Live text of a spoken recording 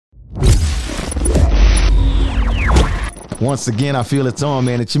Once again, I feel it's on,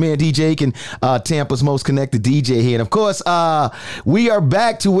 man. It's your man DJ Aiken, Tampa's most connected DJ here. And of course, we are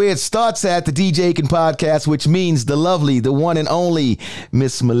back to where it starts at, the DJ Aiken podcast, which means the lovely, the one and only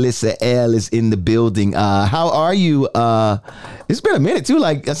Miss Melissa L is in the building. How are you? It's been a minute too.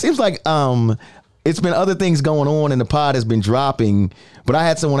 Like, it seems like it's been other things going on and the pod has been dropping. But I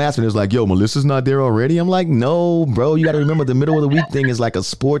had someone ask me, it was like, yo, Melissa's not there already? I'm like, no, bro, you got to remember the middle of the week thing is like a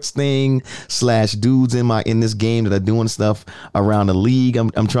sports thing / dudes in this game that are doing stuff around the league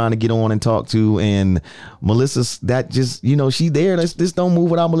I'm trying to get on and talk to. And Melissa's that just, she there. This don't move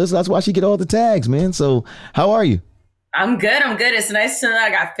without Melissa. That's why she get all the tags, man. So how are you? I'm good. It's nice to know I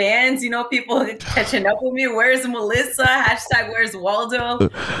got fans, people catching up with me. Where's Melissa? # where's Waldo?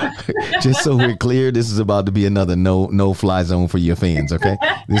 Just so we're clear, this is about to be another no-fly zone for your fans, okay?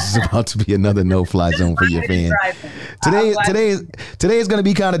 This is about to be another no-fly zone for your fans. Today is going to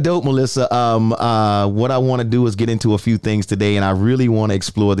be kind of dope, Melissa. What I want to do is get into a few things today, and I really want to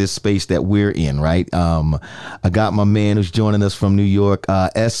explore this space that we're in, right? I got my man who's joining us from New York,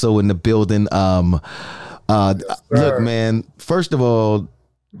 Esso in the building. Look, man, first of all,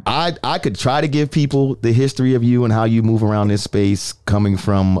 I could try to give people the history of you and how you move around this space coming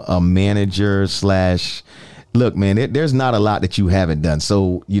from a manager / look, man, there's not a lot that you haven't done.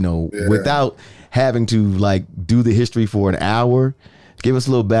 So, without having to like do the history for an hour, give us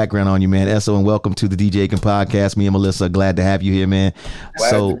a little background on you, man. Esso, and welcome to the DJ Aiken podcast. Me and Melissa, glad to have you here, man.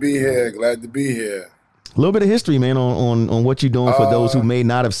 Glad to be here. A little bit of history, man, on what you're doing for those who may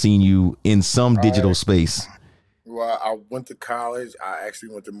not have seen you in some digital space. Well, I went to college. I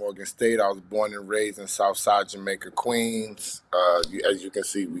actually went to Morgan State. I was born and raised in Southside Jamaica, Queens. As you can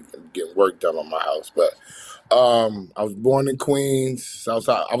see, we getting work done on my house. But I was born in Queens,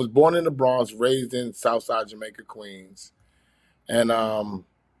 Southside. I was born in the Bronx, raised in Southside Jamaica, Queens. And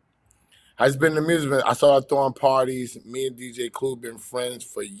I just been in the music. I started throwing parties. Me and DJ Clue been friends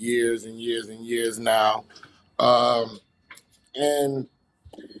for years and years and years now. And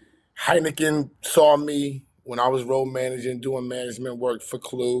Heineken saw me when I was road managing, doing management work for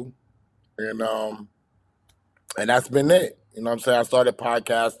Clue. And that's been it. You know what I'm saying? I started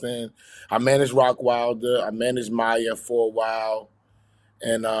podcasting. I managed Rock Wilder. I managed Maya for a while.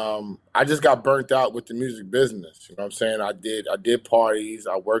 And I just got burnt out with the music business. You know what I'm saying? I did parties.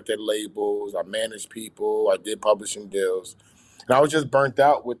 I worked at labels. I managed people. I did publishing deals. And I was just burnt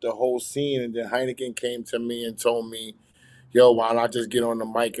out with the whole scene. And then Heineken came to me and told me, yo, why don't I just get on the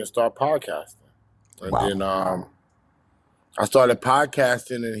mic and start podcasting? And then I started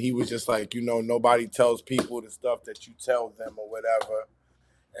podcasting, and he was just like, nobody tells people the stuff that you tell them or whatever.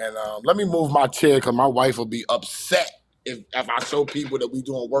 And let me move my chair because my wife will be upset if I show people that we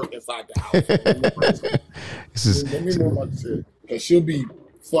doing work inside the house. Let me move my chair. Because she'll be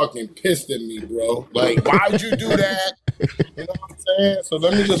fucking pissed at me, bro. Like, why'd you do that? You know what I'm saying? So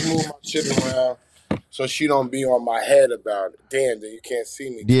let me just move my shit around so she don't be on my head about it. Damn, then you can't see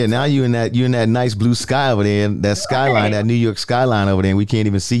me. Yeah, now you in that nice blue sky over there, that skyline, that New York skyline over there, and we can't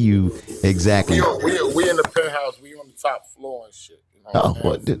even see you exactly. We in the penthouse. We on the top floor and shit. Oh,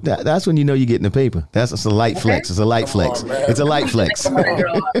 well, that's when you're getting the paper. That's a light flex. It's a light flex. It's a light flex. Come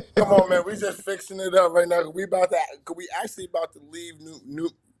on, man. We just fixing it up right now. We actually about to leave New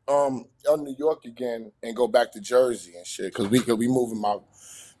York again and go back to Jersey and shit because we moving my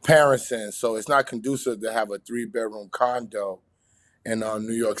parents in, so it's not conducive to have a 3-bedroom condo in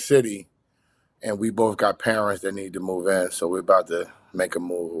New York City, and we both got parents that need to move in, so we're about to make a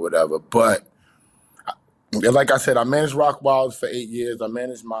move or whatever. But like I said, I managed Rock Wild for 8 years. I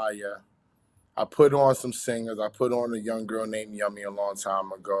managed Maya. I put on some singers. I put on a young girl named Yummy a long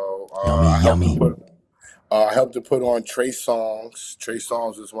time ago. I helped to put on Trey Songz. Trey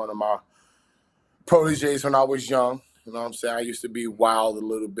Songz was one of my proteges when I was young. You know what I'm saying? I used to be wild a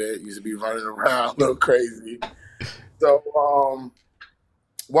little bit. Used to be running around a little crazy. So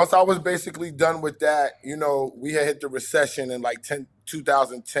once I was basically done with that, we had hit the recession in like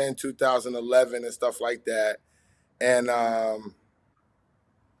 2010, 2011 and stuff like that. And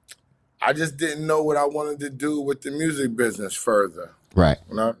I just didn't know what I wanted to do with the music business further. Right.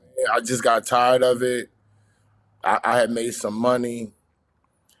 I just got tired of it. I had made some money.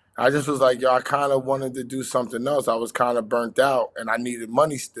 I just was like, I kind of wanted to do something else. I was kind of burnt out and I needed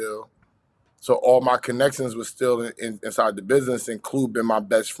money still. So all my connections were still inside the business, and Clue been my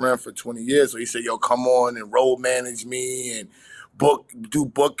best friend for 20 years. So he said, yo, come on and road manage me and do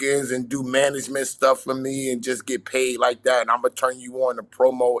bookings and do management stuff for me and just get paid like that. And I'm going to turn you on to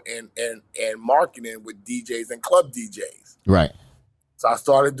promo and marketing with DJs and club DJs. Right. So I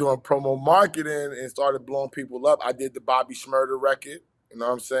started doing promo marketing and started blowing people up. I did the Bobby Shmurda record. You know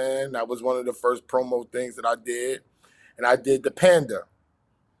what I'm saying? That was one of the first promo things that I did. and I did the Panda.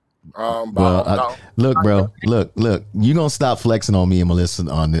 Look, bro, look. You gonna stop flexing on me and Melissa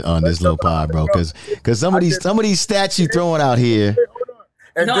on this little pod, bro? Because some of these stats you throwing out here.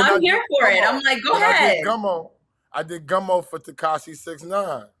 And no, I'm here for it. I'm like, go ahead. I did Gummo for Tekashi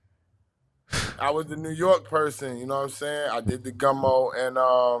 6ix9ine. I was the New York person, you know what I'm saying? I did the Gummo,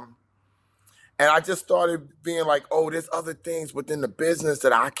 and I just started being like, oh, there's other things within the business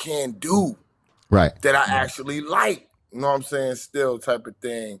that I can do, right? That I actually like, you know what I'm saying? Still type of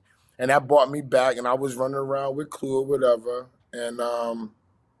thing. And that brought me back, and I was running around with Clue or whatever. And I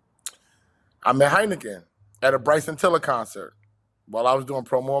met Heineken at a Bryson Tiller concert while I was doing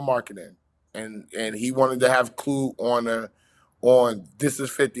promo and marketing. And he wanted to have Clue on This Is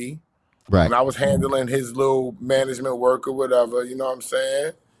 50. Right. And I was handling his little management work or whatever, you know what I'm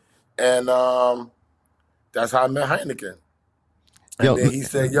saying? And that's how I met Heineken. And then he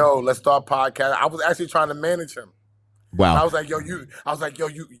said, yo, let's start podcasting. I was actually trying to manage him. Wow. And I was like,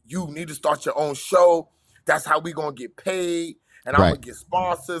 you need to start your own show. That's how we gonna get paid. And I'm gonna get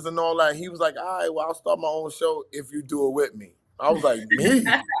sponsors and all that. He was like, all right, well, I'll start my own show if you do it with me. I was like, me?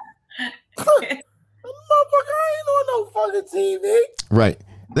 Motherfucker, I ain't on no fucking TV. Right.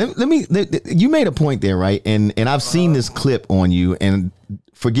 You made a point there, right? And I've seen this clip on you, and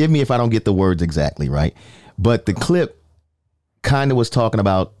forgive me if I don't get the words exactly right, but the clip kind of was talking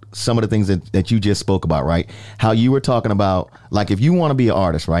about some of the things that you just spoke about, right? How you were talking about, like, if you want to be an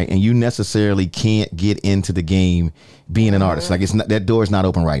artist, right, and you necessarily can't get into the game being an artist, like that door is not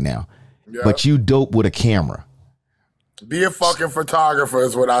open right now, but you dope with a camera. Be a fucking photographer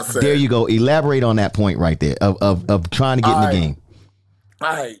is what I said. There you go. Elaborate on that point right there of trying to get in the game.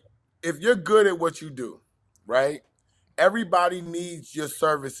 All right. If you're good at what you do, right? Everybody needs your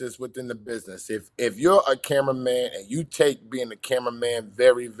services within the business. If you're a cameraman and you take being a cameraman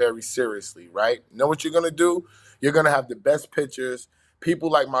very, very seriously, right? You know what you're going to do? You're going to have the best pictures.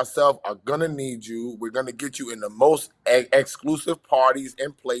 People like myself are going to need you. We're going to get you in the most exclusive parties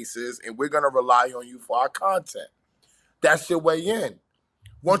and places, and we're going to rely on you for our content. That's your way in.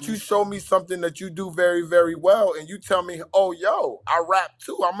 Once you show me something that you do very, very well, and you tell me, oh, yo, I rap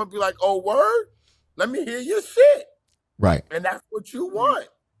too, I'm going to be like, oh, word? Let me hear your shit. Right. And that's what you want.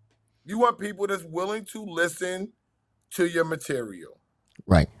 You want people that's willing to listen to your material.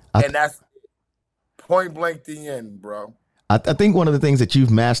 Right. And that's point blank the end, bro. I think one of the things that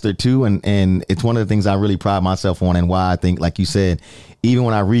you've mastered too, and it's one of the things I really pride myself on, and why I think, like you said, even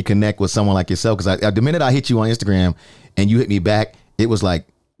when I reconnect with someone like yourself, because the minute I hit you on Instagram and you hit me back, it was like,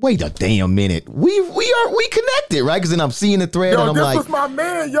 wait a damn minute, we connected, right? Because then I'm seeing the thread, and I'm like, this was my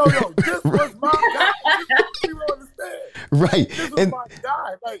man, yo, this was my guy. You don't understand, right? This was my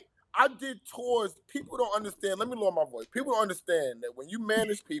guy. Like, I did tours. People don't understand. Let me lower my voice. People don't understand that when you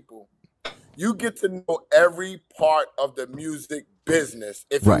manage people, you get to know every part of the music business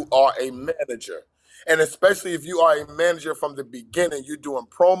if you are a manager. And especially if you are a manager from the beginning, you're doing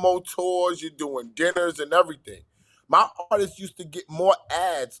promo tours, you're doing dinners and everything. My artists used to get more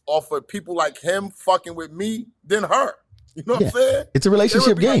ads off of people like him fucking with me than her. You know what I'm saying? It's a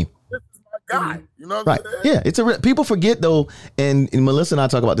relationship game. Like, this is my guy. You know what I'm saying? Yeah, people forget though, and Melissa and I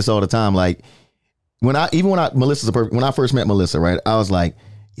talk about this all the time. Like when I first met Melissa, right? I was like,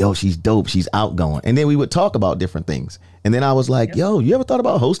 yo, she's dope. She's outgoing. And then we would talk about different things. And then I was like, yo, you ever thought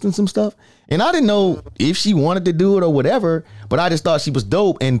about hosting some stuff? And I didn't know if she wanted to do it or whatever, but I just thought she was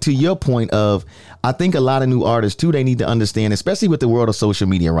dope. And to your point of, I think a lot of new artists too, they need to understand, especially with the world of social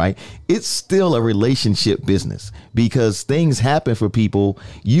media, right? It's still a relationship business because things happen for people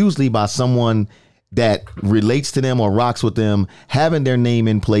usually by someone that relates to them or rocks with them, having their name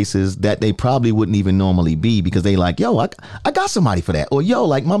in places that they probably wouldn't even normally be because they like, yo, I got somebody for that. Or yo,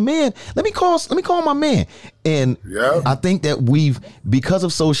 like my man, let me call my man. And I think that because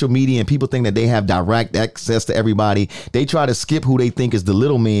of social media and people think that they have direct access to everybody, they try to skip who they think is the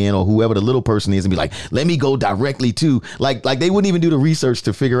little man or whoever the little person is and be like, let me go directly to, like they wouldn't even do the research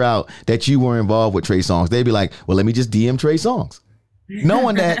to figure out that you were involved with Trey Songz. They'd be like, well, let me just DM Trey Songz.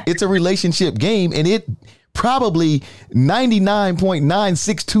 Knowing that it's a relationship game, and it probably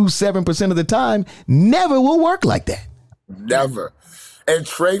 99.9627% of the time never will work like that. Never. And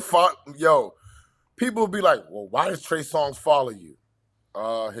Trey, people will be like, well, why does Trey Songz follow you?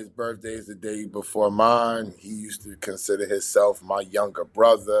 His birthday is the day before mine. He used to consider himself my younger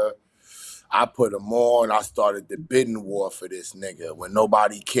brother. I put him on. I started the bidding war for this nigga. When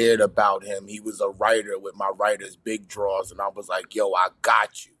nobody cared about him, he was a writer with my writer's big draws. And I was like, yo, I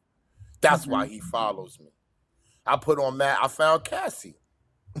got you. That's why he follows me. I put on Matt. I found Cassie.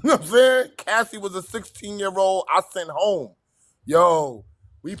 You know what I'm saying? Cassie was a 16-year-old I sent home. Yo,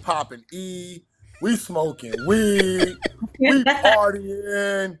 we popping E. We smoking weed. We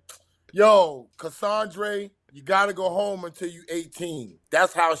partying. Yo, Cassandra, you gotta go home until you 18.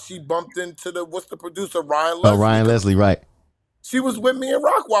 That's how she bumped into what's the producer, Ryan Leslie. Oh, Ryan Leslie, right. She was with me in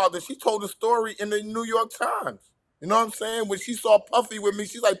Rockwilder. She told a story in the New York Times. You know what I'm saying? When she saw Puffy with me,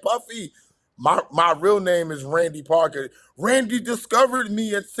 she's like, Puffy, my real name is Randy Parker. Randy discovered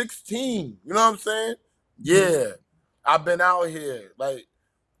me at 16. You know what I'm saying? Yeah. I've been out here. Like,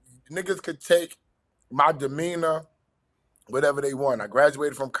 niggas could take my demeanor, whatever they want. I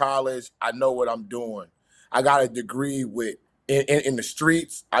graduated from college. I know what I'm doing. I got a degree in the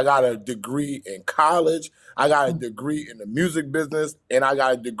streets. I got a degree in college. I got a degree in the music business. And I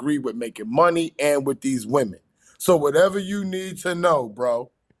got a degree with making money and with these women. So whatever you need to know,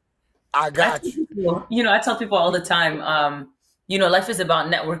 bro, I got you. You know, I tell people all the time, you know, life is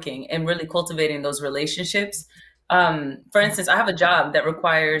about networking and really cultivating those relationships. For instance, I have a job that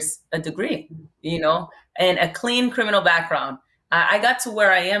requires a degree, you know, and a clean criminal background. I got to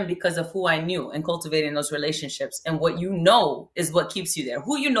where I am because of who I knew and cultivating those relationships. And what you know is what keeps you there.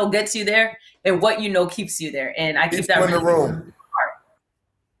 Who you know gets you there, and what you know keeps you there. And I keep that in the room.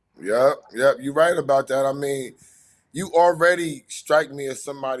 Yep, you're right about that. I mean, you already strike me as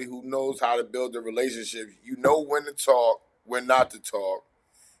somebody who knows how to build a relationship. You know when to talk, when not to talk.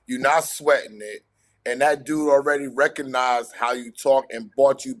 You're not sweating it. And that dude already recognized how you talk and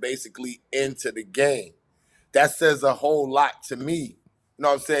brought you basically into the game. That says a whole lot to me. You know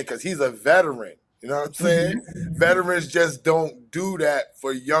what I'm saying? Because he's a veteran. You know what I'm saying? Veterans just don't do that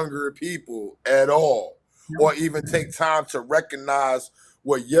for younger people at all, or even take time to recognize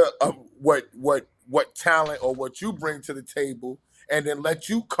what talent or what you bring to the table, and then let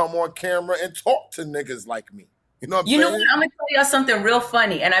you come on camera and talk to niggas like me. You know what I'm saying? You know what? I'm gonna tell y'all something real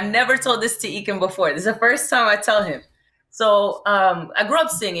funny, and I've never told this to Ekin before. This is the first time I tell him. So I grew up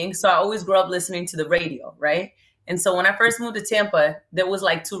singing, so I always grew up listening to the radio, right? And so when I first moved to Tampa, there was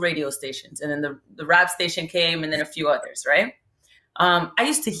like 2 radio stations, and then the rap station came, and then a few others, right? I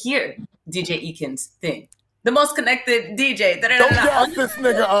used to hear DJ Ekin's thing. The most connected DJ. Don't gas this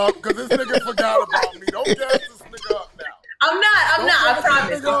nigga up, because this nigga forgot about me. Don't gas this nigga up now. I'm not.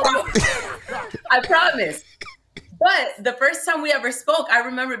 I promise. But the first time we ever spoke, I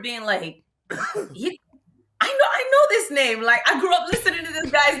remember being like, I know this name. Like, I grew up listening to this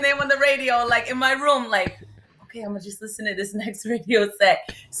guy's name on the radio, like in my room, like, okay, I'm gonna just listen to this next radio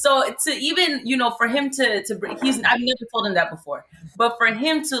set. So to even, you know, for him to I've never told him that before, but for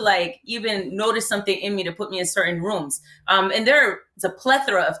him to like even notice something in me to put me in certain rooms. And there's a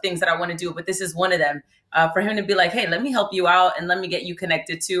plethora of things that I want to do, but this is one of them. For him to be like, hey, let me help you out and let me get you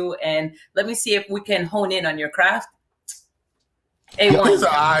connected to, and let me see if we can hone in on your craft. A1.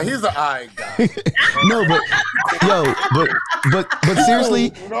 He's an eye guy. No, but seriously,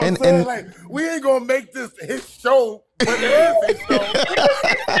 you know what I'm saying? Like, we ain't gonna make this his show, but it is his show.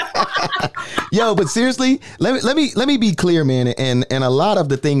 Yo, but seriously, let me be clear, man. And a lot of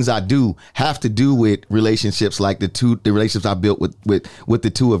the things I do have to do with relationships, like the relationships I built with the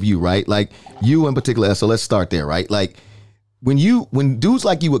two of you, right? Like you in particular. So let's start there, right? Like when dudes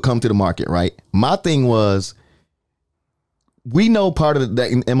like you would come to the market, right? My thing was, we know part of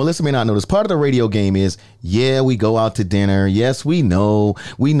that, and Melissa may not know this, part of the radio game is, yeah, we go out to dinner. Yes, we know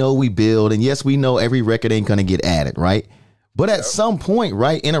we build. And yes, we know every record ain't going to get added, right? But at some point,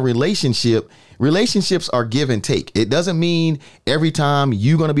 right, in a relationship, relationships are give and take. It doesn't mean every time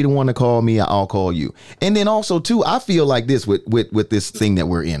you're going to be the one to call me, I'll call you. And then also, too, I feel like this with this thing that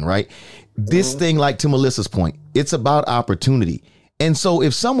we're in, right? This thing, like to Melissa's point, it's about opportunity. And so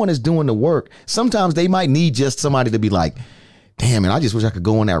if someone is doing the work, sometimes they might need just somebody to be like, damn, man, I just wish I could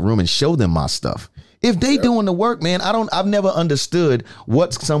go in that room and show them my stuff. If they doing the work, man, I've never understood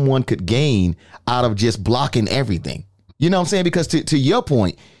what someone could gain out of just blocking everything. You know what I'm saying? Because to your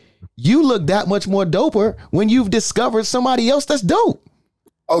point, you look that much more doper when you've discovered somebody else that's dope.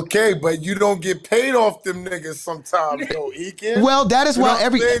 Okay, but you don't get paid off them niggas sometimes, though, Ekin. Well, that is why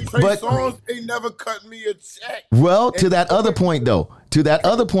they never cut me a check. Well, to that other point,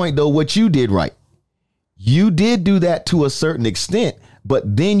 though, what you did right. You did do that to a certain extent, but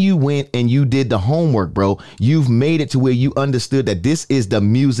then you went and you did the homework, bro. You've made it to where you understood that this is the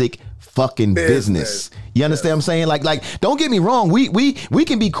music fucking business. You understand what I'm saying? Like, don't get me wrong. We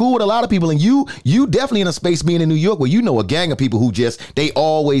can be cool with a lot of people, and you definitely in a space being in New York where you know a gang of people who they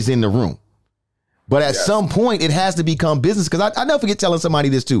always in the room. But at some point, it has to become business, because I never forget telling somebody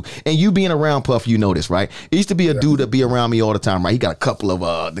this too. And you being around Puff, you know this, right? It used to be a dude that be around me all the time, right? He got a couple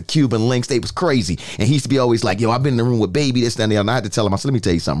of the Cuban links. They was crazy. And he used to be always like, yo, I've been in the room with Baby, this, that, and the other. And I had to tell him, I said, let me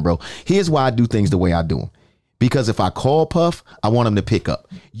tell you something, bro. Here's why I do things the way I do them. because if I call Puff, I want him to pick up.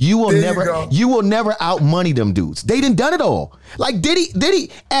 You will never out money them dudes. They done it all. Like Diddy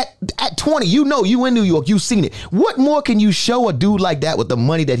at 20, you in New York, you seen it. What more can you show a dude like that with the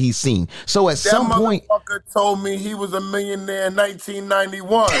money that he's seen? So at some point, that motherfucker told me he was a millionaire in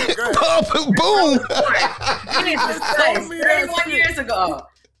 1991. Boom. 31 years ago.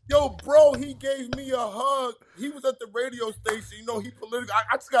 Yo, bro, he gave me a hug. He was at the radio station. You know, he political.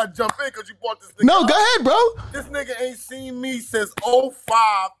 I just got to jump in because you brought this nigga. No, go ahead, bro. This nigga ain't seen me since 05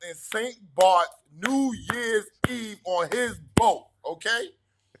 in St. Bart's New Year's Eve on his boat, okay?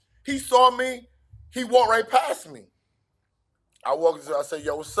 He saw me. He walked right past me. I walked into I said,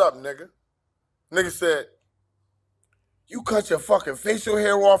 yo, what's up, nigga? Nigga said, you cut your fucking facial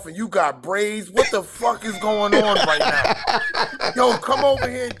hair off and you got braids. What the fuck is going on right now? Yo, come over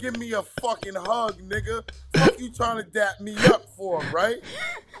here and give me a fucking hug, nigga. Fuck you trying to dap me up for, right?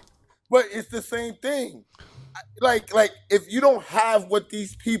 But it's the same thing. Like if you don't have what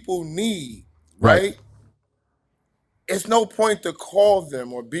these people need, right? It's no point to call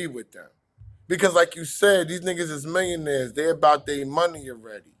them or be with them. Because like you said, these niggas is millionaires. They're about their money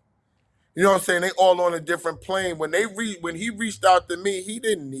already. You know what I'm saying? They all on a different plane. When he reached out to me, he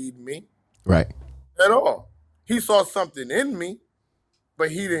didn't need me. Right. At all. He saw something in me,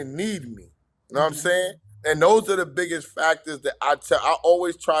 but he didn't need me. You know what I'm saying? And those are the biggest factors that I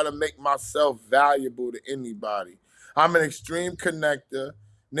always try to make myself valuable to anybody. I'm an extreme connector.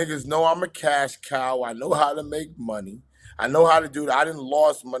 Niggas know I'm a cash cow. I know how to make money. I know how to do that. I didn't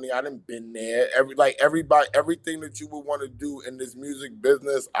lost money. I didn't been there. Everybody, everything that you would want to do in this music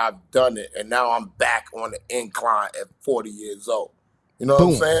business, I've done it. And now I'm back on the incline at 40 years old. You know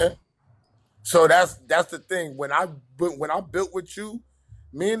what I'm saying? So that's the thing. When I built with you,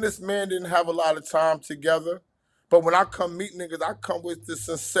 me and this man didn't have a lot of time together. But when I come meet niggas, I come with the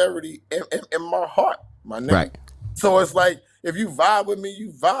sincerity in my heart, my nigga. Right. So it's like, if you vibe with me,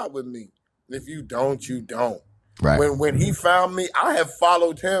 you vibe with me. And if you don't, you don't. Right. When he found me, I have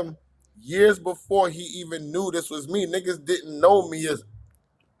followed him years before he even knew this was me. Niggas didn't know me as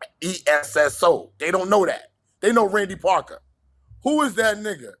ESSO. They don't know that. They know Randy Parker. Who is that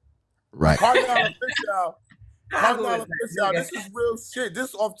nigga? Right. Cardinal Official, this is real shit. This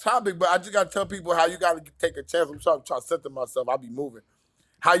is off topic, but I just got to tell people how you got to take a chance. I'm trying to center myself. I'll be moving.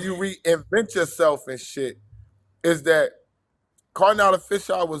 How you reinvent yourself and shit is that Cardinal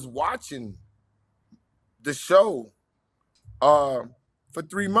Official was watching the show for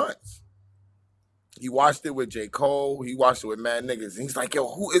 3 months. He watched it with J. Cole. He watched it with mad niggas. And he's like, yo,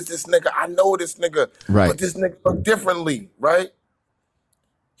 who is this nigga? I know this nigga. Right. But this nigga look differently, right?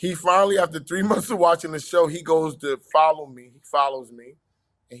 He finally, after 3 months of watching the show, he goes to follow me. He follows me.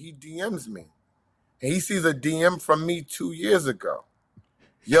 And he DMs me. And he sees a DM from me 2 years ago.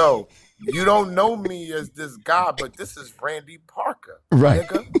 Yo, you don't know me as this guy, but this is Randy Parker. Right.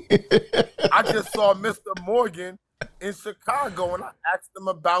 Nigga. I just saw Mr. Morgan in Chicago, and I asked him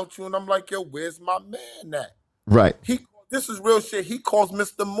about you, and I'm like, yo, where's my man at? Right. This is real shit. He calls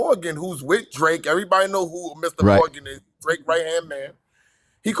Mr. Morgan, who's with Drake. Everybody know who Mr. Right. Morgan is. Drake right-hand man.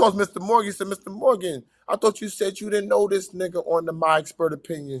 He calls Mr. Morgan. He said, Mr. Morgan, I thought you said you didn't know this nigga on the My Expert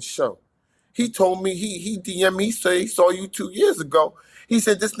Opinion show. He told me, he DM'd me, he said he saw you 2 years ago. He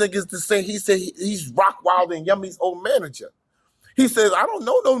said, this nigga's the same. He said, he's Rockwild and Yummy's old manager. He says, I don't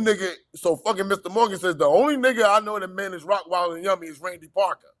know no nigga. So fucking Mr. Morgan says, the only nigga I know that managed Rockwild and Yummy is Randy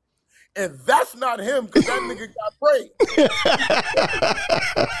Parker. And that's not him, because that nigga got prayed.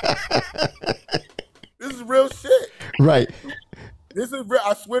 This is real shit. Right. This is real.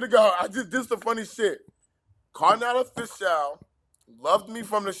 I swear to God, this is the funny shit. Cardinal Official loved me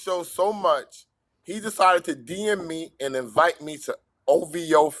from the show so much, he decided to DM me and invite me to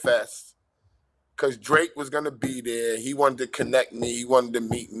OVO Fest because Drake was going to be there. He wanted to connect me. He wanted to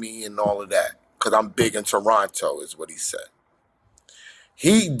meet me and all of that because I'm big in Toronto is what he said.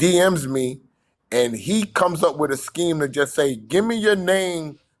 He DMs me and he comes up with a scheme to just say, give me your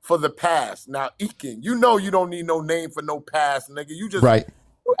name for the past. Now, Ekin, you know you don't need no name for no past, nigga. You just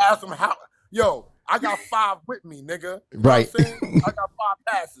you ask him how. Yo, I got 5 with me, nigga. You know what I'm saying? I got 5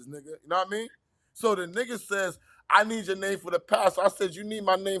 passes, nigga. You know what I mean? So the nigga says, I need your name for the past. I said, you need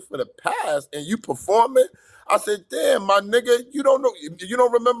my name for the past and you perform it? I said, damn, my nigga, you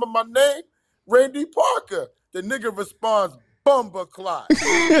don't remember my name? Randy Parker. The nigga responds, Bumba Clot.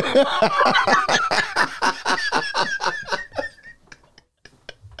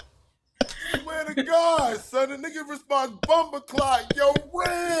 Swear to God, son. The nigga responds, Bumba Clot. Yo,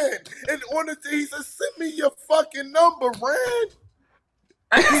 Rand. And on the he said, send me your fucking number, Rand.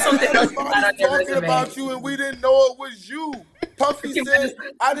 I got something else talking about you and we didn't know it was you. Puffy said,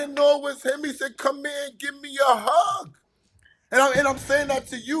 I didn't know it was him. He said, come in and give me a hug. And I'm saying that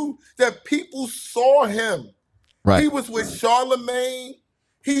to you, that people saw him. Right. He was with Charlamagne.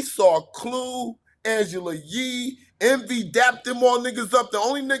 He saw Clue, Angela Yee. Envy dapped them all niggas up. The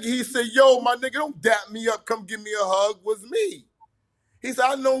only nigga he said, yo, my nigga, don't dap me up, come give me a hug, was me. He said,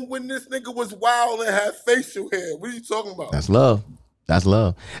 I know when this nigga was wild and had facial hair. What are you talking about? That's love. That's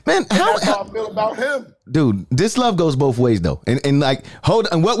love. Man, that's how I feel about him. Dude, this love goes both ways though. And like, hold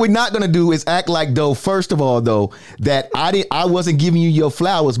on, what we're not gonna do is act like though, first of all though, that I wasn't giving you your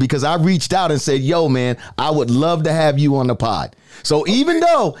flowers because I reached out and said, yo, man, I would love to have you on the pod. So even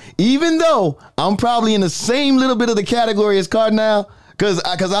though I'm probably in the same little bit of the category as Cardinal, cause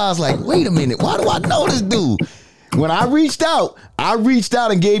I was like, wait a minute, why do I know this dude? When I reached out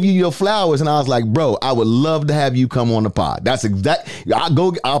and gave you your flowers, and I was like, bro, I would love to have you come on the pod. That's exact.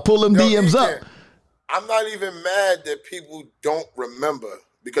 I'll pull them DMs up. I'm not even mad that people don't remember,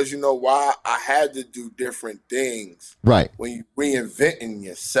 because you know why? I had to do different things. Right. When you reinventing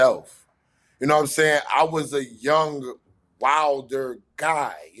yourself. You know what I'm saying? I was a young, wilder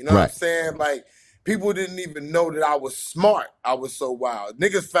guy. You know what I'm saying? Like, people didn't even know that I was smart. I was so wild.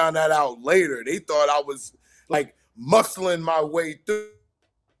 Niggas found that out later. They thought I was like muscling my way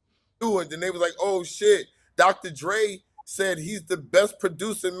through it. Then they was like, oh shit, Dr. Dre said he's the best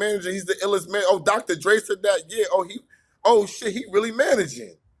producer manager. He's the illest man. Oh, Dr. Dre said that. Yeah. Oh shit, he really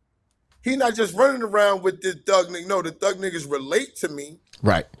managing. He not just running around with this thug nigga. No, the thug niggas relate to me.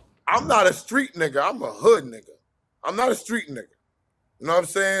 Right. I'm not a street nigga. I'm a hood nigga. I'm not a street nigga. You know what I'm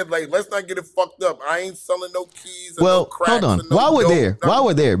saying? Like, let's not get it fucked up. I ain't selling no keys. Or no cracks. Hold on. No while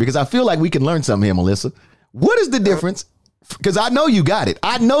we're there, because I feel like we can learn something here, Melissa. What is the difference? Because I know you got it.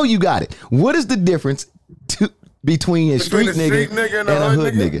 What is the difference between a street nigga and a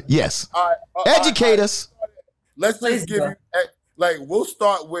hood nigga? Yes. Educate us. Let's just give you, like, we'll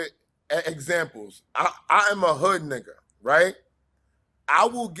start with examples. I am a hood nigga, right? I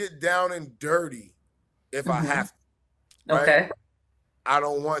will get down and dirty if I have to. Right? Okay. I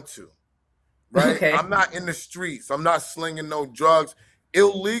don't want to. Right? Okay. I'm not in the streets. I'm not slinging no drugs.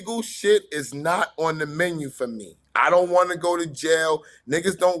 Illegal shit is not on the menu for me. I don't want to go to jail.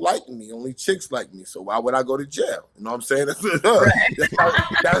 Niggas don't like me. Only chicks like me. So why would I go to jail? You know what I'm saying? That's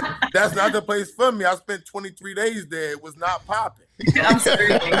not the place for me. I spent 23 days there. It was not popping.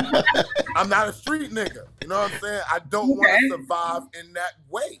 I'm not a street nigga. You know what I'm saying? I don't want to survive in that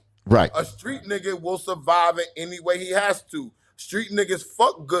way. Right. A street nigga will survive in any way he has to. Street niggas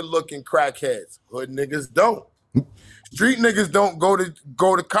fuck good looking crackheads. Hood niggas don't. Street niggas don't go to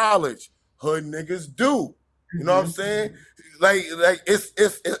college. Hood niggas do. You know what I'm saying? Like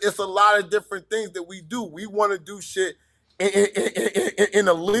it's a lot of different things that we do. We want to do shit in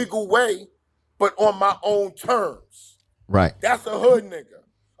a legal way, but on my own terms. Right. That's a hood nigga.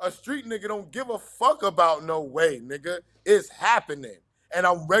 A street nigga don't give a fuck about no way, nigga. It's happening. And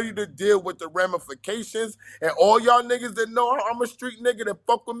I'm ready to deal with the ramifications. And all y'all niggas that know I'm a street nigga that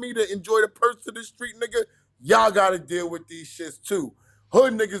fuck with me to enjoy the perks of the street nigga, y'all got to deal with these shits too.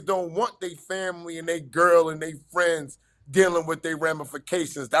 Hood niggas don't want their family and their girl and their friends dealing with their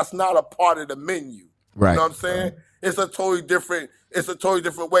ramifications. That's not a part of the menu. Right. You know what I'm saying? It's a totally different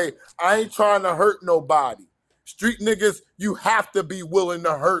way. I ain't trying to hurt nobody. Street niggas, you have to be willing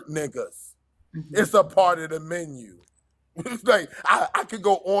to hurt niggas. It's a part of the menu. It's like I could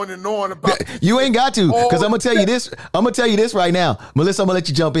go on and on about. You ain't got to, because I'm gonna tell you this. I'm gonna tell you this right now, Melissa. I'm gonna let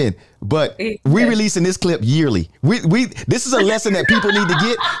you jump in, but we releasing this clip yearly. We this is a lesson that people need to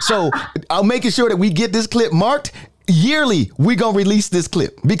get. So I'm making sure that we get this clip marked yearly. We gonna release this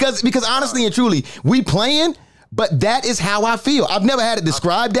clip because honestly and truly, we playing. But that is how I feel. I've never had it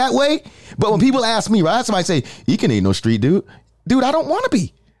described that way. But when people ask me, right, somebody say, "You can ain't no street dude." Dude, I don't want to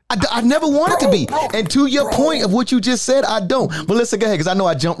be. I never wanted to be. And to your point of what you just said, I don't. Melissa, go ahead, because I know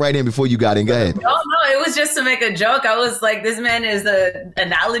I jumped right in before you got in. Go ahead. No, it was just to make a joke. I was like, this man is the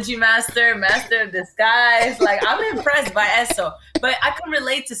analogy master of disguise. Like, I'm impressed by Esso. But I can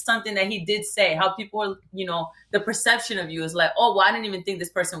relate to something that he did say, how people, the perception of you is like, oh, well, I didn't even think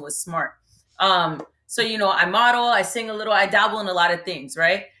this person was smart. So, I model, I sing a little, I dabble in a lot of things,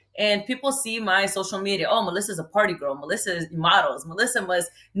 right? And people see my social media. Oh, Melissa's a party girl. Melissa models. Melissa must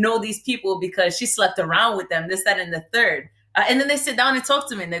know these people because she slept around with them, this, that, and the third. And then they sit down and talk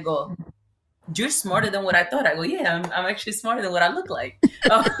to me and they go, you're smarter than what I thought. I go, yeah, I'm actually smarter than what I look like.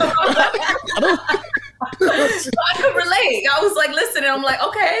 So I could relate. I was like, listening. I'm like,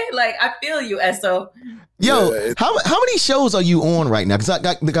 okay, like I feel you, Esso. Yo, how many shows are you on right now?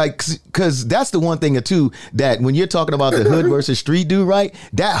 Because that's the one thing or two that when you're talking about the hood versus street dude, right?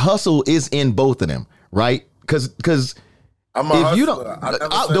 That hustle is in both of them, right? Because I'm a If hustler. you don't,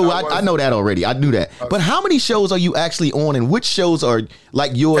 I know that already. I knew that. But how many shows are you actually on, and which shows are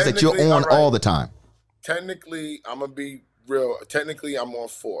like yours that you're on all the time? Technically, I'm gonna be real. Technically, I'm on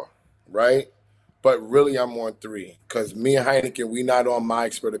 4, right? But really, I'm on 3 because me and Heineken, we not on My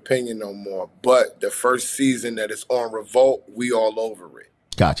Expert Opinion no more. But the first season that it's on Revolt, we all over it.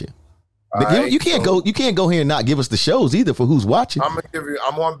 Gotcha. But you can't go here and not give us the shows either for who's watching. I'm gonna give you.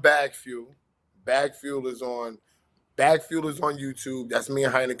 I'm on Bag Fuel. Bag Fuel is on YouTube. That's me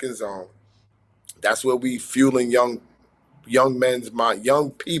and Heineken Zone. That's where we fueling young men's mind,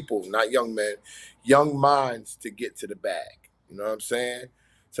 young people, not young men, young minds to get to the bag. You know what I'm saying?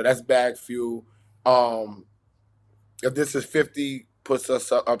 So that's Bag Fuel. If This Is 50 puts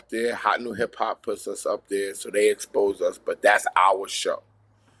us up there, Hot New Hip Hop puts us up there, so they expose us. But that's our show.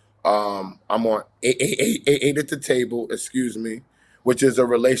 I'm on 8 at the Table, which is a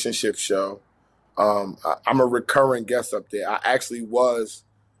relationship show. I'm a recurring guest up there. I actually was.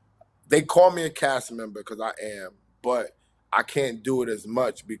 They call me a cast member because I am, but I can't do it as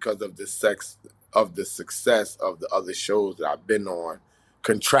much because of the success of the other shows that I've been on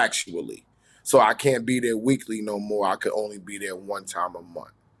contractually. So I can't be there weekly no more. I could only be there one time a month,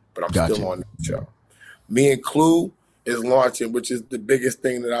 but I'm still on the show. Me and Clue is launching, which is the biggest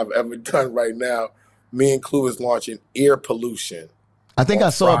thing that I've ever done right now. Me and Clue is launching Ear Pollution. I think I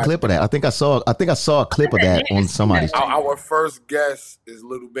saw a clip of that. I think I saw a clip of that on somebody's. Our first guest is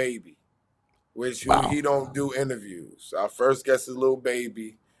Little Baby, which he don't do interviews. Our first guest is Little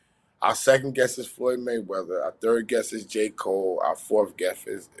Baby. Our second guest is Floyd Mayweather. Our third guest is J. Cole. Our fourth guest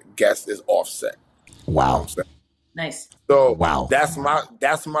is Offset. Wow. Nice. So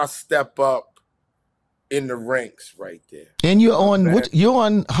that's my step up in the ranks right there. And you're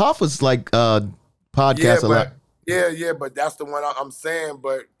on Hoffa's like podcast a lot. Yeah, but that's the one I'm saying.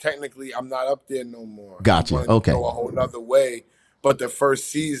 But technically, I'm not up there no more. Gotcha. Okay. Go a whole nother way. But the first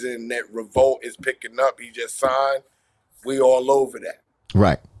season that Revolt is picking up, he just signed. We all over that.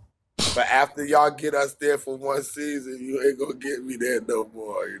 Right. But after y'all get us there for one season, you ain't gonna get me there no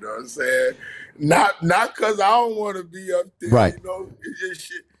more. You know what I'm saying? Not because I don't want to be up there. Right. You know, it's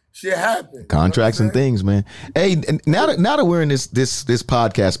just shit happens. Contracts and things, man. Hey, now that we're in this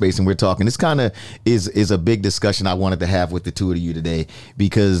podcast space and we're talking, this kind of is a big discussion I wanted to have with the two of you today,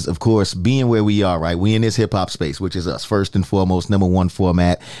 because of course, being where we are, right? We in this hip hop space, which is us first and foremost, number one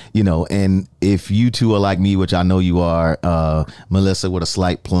format, you know. And if you two are like me, which I know you are, Melissa, with a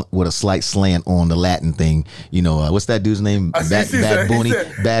slight slant on the Latin thing, you know, what's that dude's name? Bad Bunny.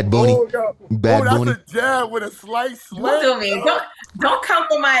 Bad Bunny. That's a jab with a slight slant. Don't do me. Don't come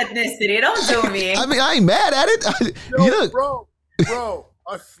for my ethnicity. Don't do me. I mean, I ain't mad at it. Yo, bro,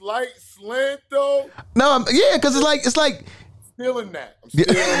 a slight slant though. No, because it's like stealing that. I'm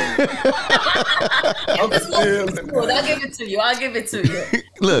stealing that. I'll give it to you.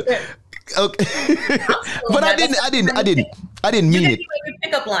 Look. Okay. But I didn't mean it.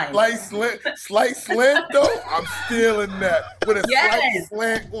 Pickup line. Slight slant though. I'm stealing that with a slight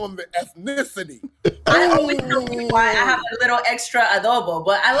slant on the ethnicity. I always tell people I have a little extra adobo,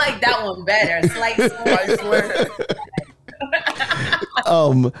 but I like that one better. Slight slant.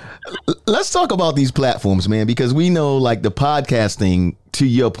 Let's talk about these platforms, man, because we know like the podcasting, to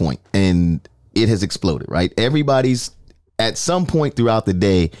your point, and it has exploded, right? Everybody's at some point throughout the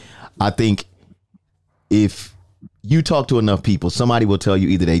day. I think if you talk to enough people, somebody will tell you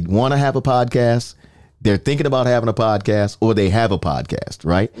either they want to have a podcast, they're thinking about having a podcast, or they have a podcast,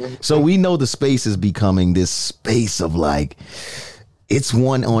 right? Mm-hmm. So we know the space is becoming this space of like, it's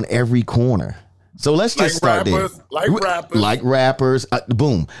one on every corner. So let's just start there. Like rappers.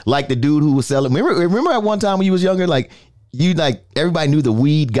 Boom. Like the dude who was selling. Remember at one time when you was younger, like everybody knew the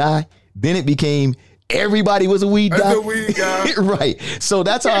weed guy. Then it became everybody was a weed guy. Right. So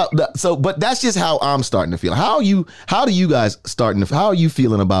that's how. But that's just how I'm starting to feel. How are you guys starting to? How are you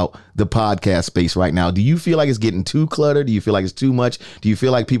feeling about the podcast space right now? Do you feel like it's getting too cluttered? Do you feel like it's too much? Do you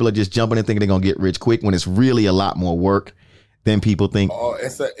feel like people are just jumping in thinking they're gonna get rich quick when it's really a lot more work than people think? Oh,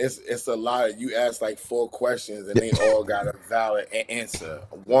 it's a lot. You asked like 4 questions and they all got a valid answer.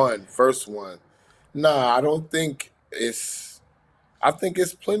 First one. Nah, I don't think it's. I think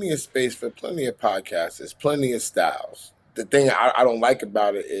it's plenty of space for plenty of podcasts. There's plenty of styles. The thing I don't like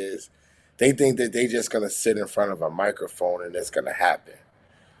about it is they think that they just going to sit in front of a microphone and it's going to happen.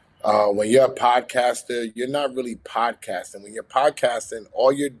 When you're a podcaster, you're not really podcasting. When you're podcasting,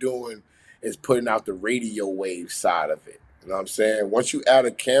 all you're doing is putting out the radio wave side of it. You know what I'm saying? Once you add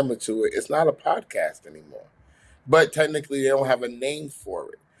a camera to it, it's not a podcast anymore. But technically, they don't have a name for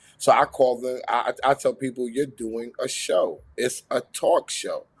it. So I call them. I tell people you're doing a show. It's a talk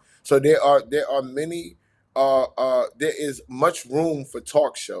show. So there are many there is much room for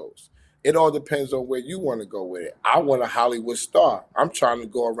talk shows. It all depends on where you want to go with it. I want a Hollywood star. I'm trying to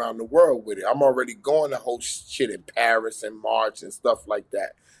go around the world with it. I'm already going to host shit in Paris in March and stuff like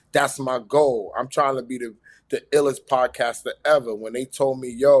that. That's my goal. I'm trying to be the illest podcaster ever. When they told me,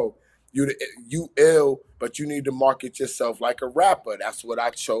 yo, you ill, but you need to market yourself like a rapper. That's what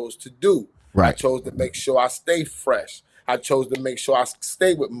I chose to do. Right. I chose to make sure I stay fresh. I chose to make sure I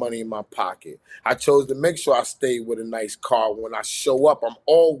stay with money in my pocket. I chose to make sure I stay with a nice car. When I show up, I'm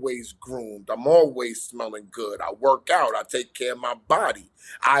always groomed. I'm always smelling good. I work out. I take care of my body.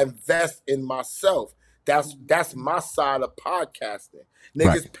 I invest in myself. That's my side of podcasting.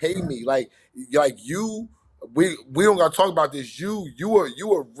 Niggas pay me like you. We don't gotta talk about this. You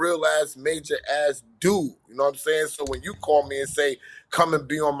a real ass major ass dude. You know what I'm saying? So when you call me and say come and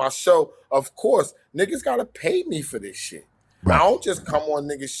be on my show, of course niggas gotta pay me for this shit. Right. I don't just come on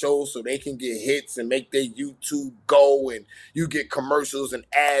niggas shows so they can get hits and make their YouTube go and you get commercials and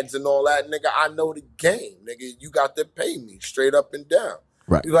ads and all that. Nigga, I know the game. Nigga, you got to pay me straight up and down.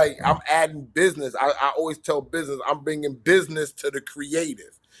 Right. Like I'm adding business. I always tell business I'm bringing business to the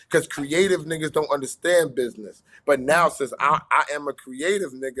creative. Because creative niggas don't understand business. But now, since I am a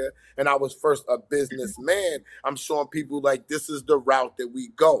creative nigga and I was first a businessman, I'm showing people like this is the route that we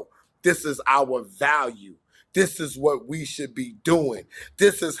go. This is our value. This is what we should be doing.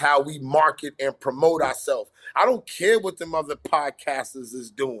 This is how we market and promote ourselves. I don't care what them other podcasters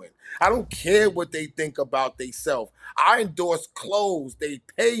is doing. I don't care what they think about themselves. I endorse clothes. They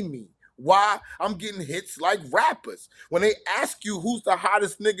pay me. Why? I'm getting hits like rappers. When they ask you who's the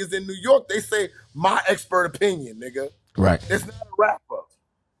hottest niggas in New York, they say, my expert opinion, nigga. Right. It's not a rapper.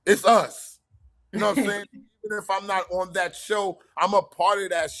 It's us. You know what I'm saying? Even if I'm not on that show, I'm a part of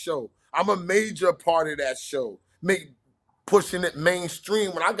that show. I'm a major part of that show. Pushing it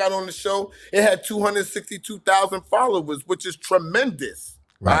mainstream. When I got on the show, it had 262,000 followers, which is tremendous,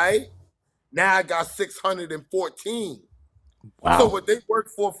 right? Now I got 614. Wow. So what they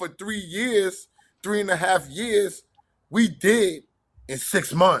worked for 3 years, 3.5 years, we did in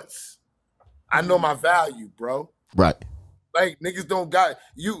 6 months. I know my value, bro. Right. Like niggas don't got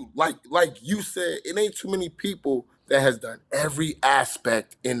you. Like you said, it ain't too many people that has done every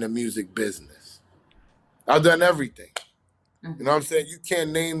aspect in the music business. I've done everything. You know what I'm saying? You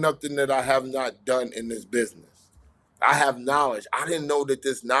can't name nothing that I have not done in this business. I have knowledge. I didn't know that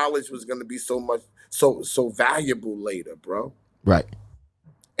this knowledge was going to be so valuable later, bro. Right.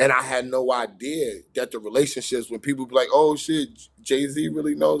 And I had no idea that the relationships, when people be like, oh shit, Jay-Z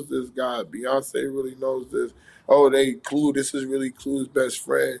really knows this guy, Beyonce really knows this. Oh, this is really Clue's best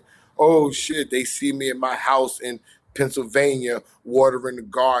friend. Oh shit, they see me in my house in Pennsylvania watering the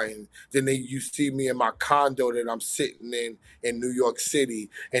garden. Then you see me in my condo that I'm sitting in New York City.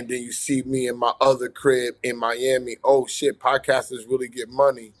 And then you see me in my other crib in Miami. Oh shit, podcasters really get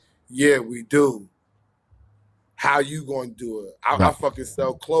money. Yeah, we do. How you gonna do it? I fucking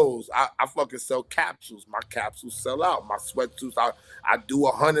sell clothes. I fucking sell capsules. My capsules sell out. My sweatsuits, I do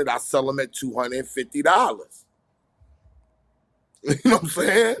 100. I sell them at $250. You know what I'm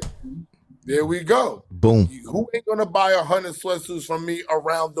saying? There we go. Boom. Who ain't gonna buy 100 sweatsuits from me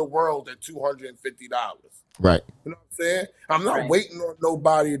around the world at $250? Right. You know what I'm saying? I'm not waiting on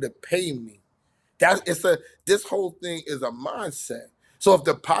nobody to pay me. This whole thing is a mindset. So if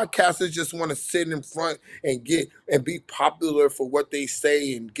the podcasters just want to sit in front and be popular for what they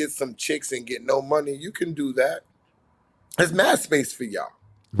say and get some chicks and get no money, you can do that. There's mad space for y'all.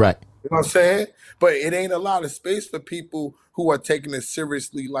 Right. You know what I'm saying? But it ain't a lot of space for people who are taking it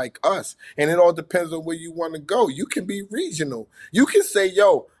seriously like us. And it all depends on where you want to go. You can be regional. You can say,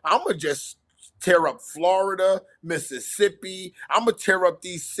 yo, I'm going to just tear up Florida, Mississippi. I'm going to tear up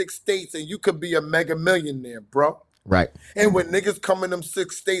these 6 states and you could be a mega millionaire, bro. Right. And when niggas come in them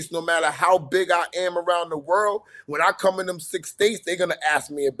 6 states, no matter how big I am around the world, when I come in them 6 states, they're going to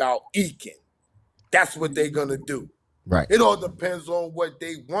ask me about eking. That's what they're going to do. Right. It all depends on what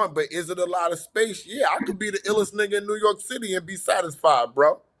they want, but is it a lot of space? Yeah, I could be the illest nigga in New York City and be satisfied,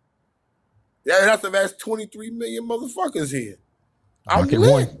 bro. Yeah, that's if that's 23 million motherfuckers here. Market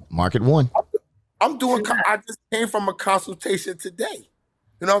one. I just came from a consultation today.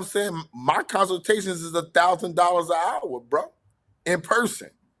 You know what I'm saying? My consultations is $1,000 an hour, bro, in person.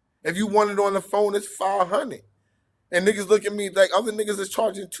 If you want it on the phone, it's $500. And niggas look at me like other niggas is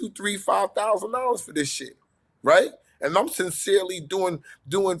charging $2,000, $3,000, $5,000 for this shit, right? And I'm sincerely doing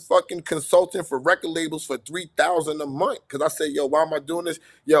fucking consulting for record labels for $3,000 a month. Cause I say, yo, why am I doing this?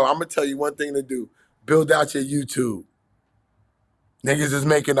 Yo, I'm gonna tell you one thing to do: build out your YouTube. Niggas is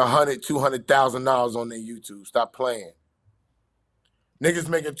making $100,000, $200,000 on their YouTube. Stop playing. Niggas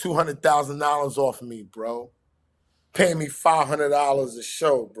making $200,000 off me, bro. Paying me $500 a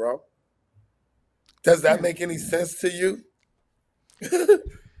show, bro. Does that make any sense to you?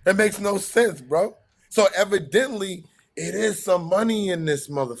 It makes no sense, bro. So evidently, it is some money in this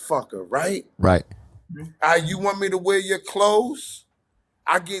motherfucker, right? Right. You want me to wear your clothes?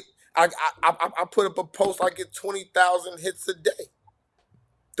 I put up a post, I get 20,000 hits a day.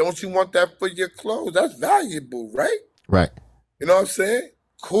 Don't you want that for your clothes? That's valuable, right? Right. You know what I'm saying?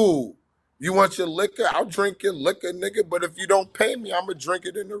 Cool. You want your liquor? I'll drink your liquor, nigga. But if you don't pay me, I'm going to drink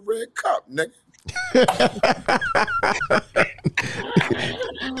it in a red cup, nigga.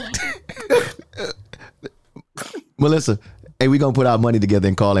 Melissa, hey, we gonna put our money together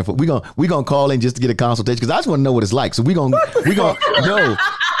and call in for. We gonna call in just to get a consultation because I just want to know what it's like. So we gonna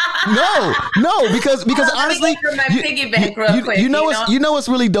no because honestly, you know what's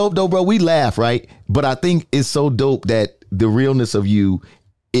really dope though, bro. We laugh, right? But I think it's so dope that the realness of you,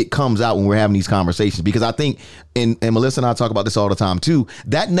 it comes out when we're having these conversations, because I think, and Melissa and I talk about this all the time too,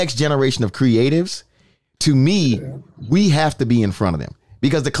 that next generation of creatives, to me, we have to be in front of them,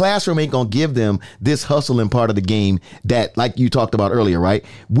 because the classroom ain't gonna give them this hustling part of the game that, like you talked about earlier, right?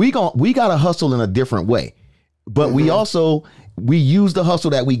 We gotta hustle in a different way, but we use the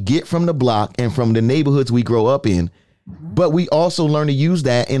hustle that we get from the block and from the neighborhoods we grow up in, but we also learn to use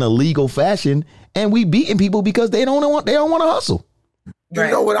that in a legal fashion, and we beating people because they don't want to hustle. You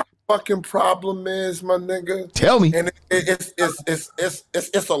know what our fucking problem is, my nigga? Tell me. And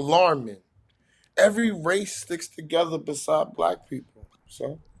it's alarming. Every race sticks together beside black people,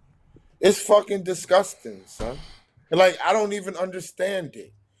 son. It's fucking disgusting, son. Like, I don't even understand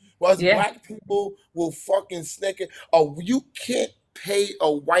it. Well, black people will fucking snake it. Oh, you can't pay a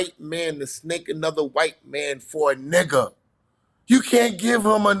white man to snake another white man for a nigga. You can't give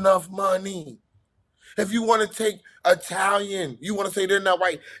him enough money. If you want to take Italian, you want to say they're not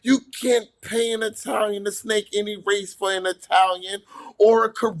white, you can't pay an Italian to snake any race for an Italian or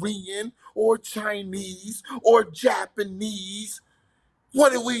a Korean or Chinese or Japanese.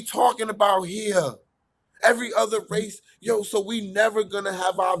 What are we talking about here? Every other race, so we never gonna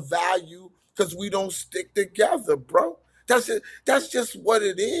have our value because we don't stick together, bro. That's just what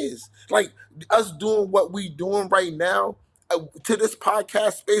it is. Like, us doing what we doing right now, to this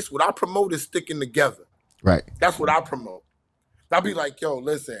podcast space, what I promote is sticking together. Right. That's what I promote. I'll be like,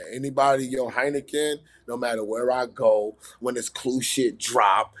 listen, anybody, Heineken, no matter where I go, when this Clue shit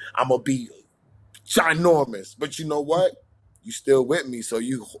drop, I'm gonna be ginormous. But you know what? You still with me, so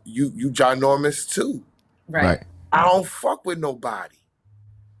you ginormous too. Right. I don't fuck with nobody.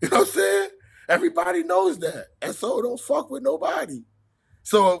 You know what I'm saying? Everybody knows that. And so don't fuck with nobody.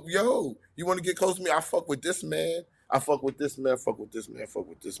 So, you want to get close to me? I fuck with this man. I fuck with this man, fuck with this man, fuck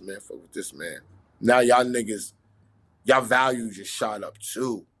with this man, fuck with this man. Now y'all niggas, y'all values just shot up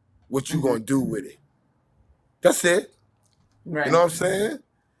too. What you gonna do with it? That's it. Right. You know what I'm saying?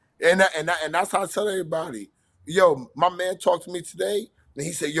 And that's how I tell everybody. My man talked to me today, and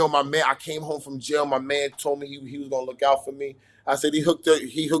he said, my man, I came home from jail. My man told me he was gonna look out for me. I said, he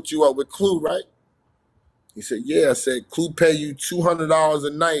hooked you up with Clue, right? He said, yeah. I said, Clue pay you $200 a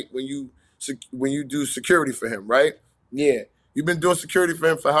night when you do security for him, right? Yeah. You've been doing security for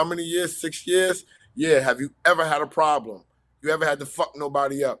him for how many years? 6 years? Yeah. Have you ever had a problem? You ever had to fuck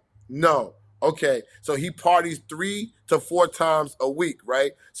nobody up? No. Okay. So he parties 3 to 4 times a week,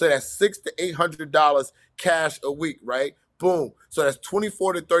 right? So that's $600 to $800 cash a week, right? Boom. So that's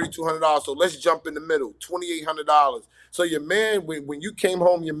 $2,400 to $3,200. So let's jump in the middle, $2,800. So your man, when you came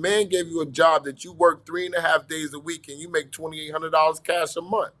home, your man gave you a job that you work 3.5 days a week, and you make $2,800 cash a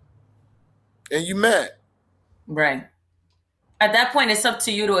month. And you mad. Right. At that point, it's up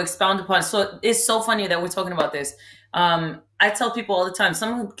to you to expound upon. So it's so funny that we're talking about this. I tell people all the time,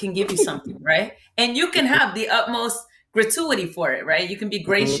 someone can give you something, right? And you can have the utmost gratuity for it, right? You can be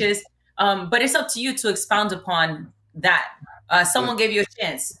gracious, but it's up to you to expound upon that. Someone gave you a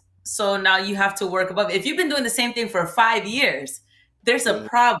chance. So now you have to work above it. If you've been doing the same thing for 5 years, there's a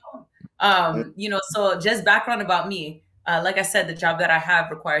problem. So just background about me. Like I said, the job that I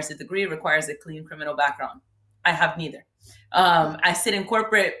have requires a degree, requires a clean criminal background. I have neither. I sit in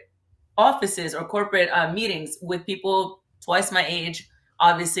corporate offices or corporate meetings with people twice my age,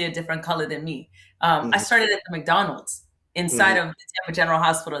 obviously a different color than me. I started at the McDonald's inside of the Tampa General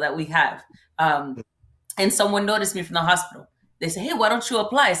Hospital that we have. And someone noticed me from the hospital. They say, hey, why don't you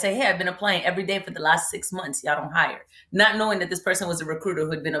apply? I say, hey, I've been applying every day for the last 6 months. Y'all don't hire. Not knowing that this person was a recruiter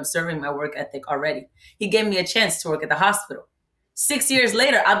who had been observing my work ethic already. He gave me a chance to work at the hospital. 6 years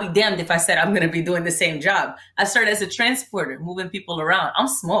later, I'll be damned if I said I'm going to be doing the same job. I started as a transporter, moving people around. I'm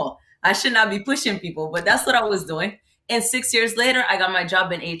small. I should not be pushing people, but that's what I was doing. And 6 years later, I got my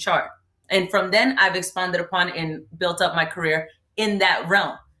job in HR. And from then I've expanded upon and built up my career in that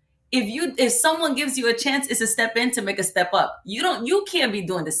realm. If someone gives you a chance, it's a step in to make a step up. You can't be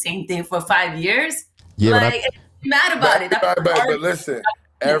doing the same thing for 5 years. Yeah, like, mad about it. But listen,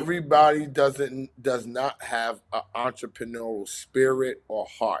 everybody does not have an entrepreneurial spirit or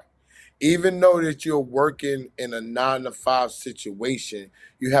heart. Even though that you're working in a 9-to-5 situation,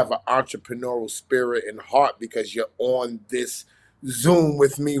 you have an entrepreneurial spirit and heart because you're on this Zoom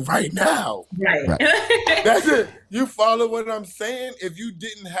with me right now. Right. That's it. You follow what I'm saying? If you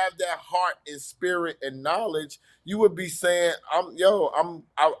didn't have that heart and spirit and knowledge, you would be saying, I'm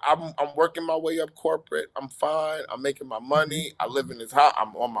working my way up corporate. I'm fine. I'm making my money. I live in this house.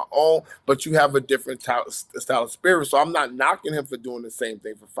 I'm on my own. But you have a different style of spirit. So I'm not knocking him for doing the same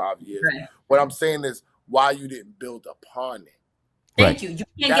thing for 5 years. Right. What I'm saying is why you didn't build upon it. Thank you.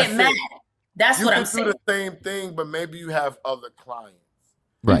 You can't get mad. That's what I'm saying. You can do the same thing, but maybe you have other clients.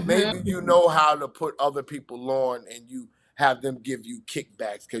 Right. Maybe you know how to put other people on and you have them give you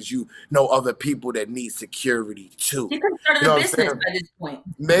kickbacks because you know other people that need security too. You can start a business by this point.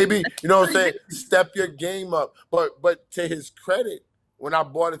 Maybe, you know what I'm saying? Step your game up. But to his credit, when I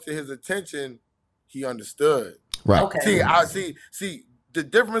brought it to his attention, he understood. Right. Okay. See, the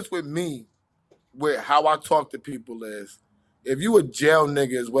difference with me, with how I talk to people is, if you a jail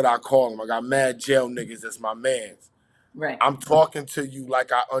nigga is what I call them. I got mad jail niggas that's my mans. Right. I'm talking to you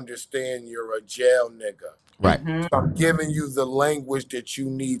like I understand you're a jail nigga. Right. So I'm giving you the language that you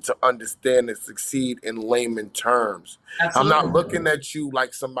need to understand and succeed in layman terms. Absolutely. I'm not looking at you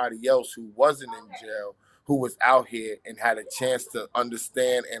like somebody else who wasn't in jail, who was out here and had a chance to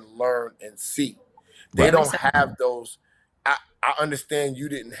understand and learn and see. They don't have those. I understand you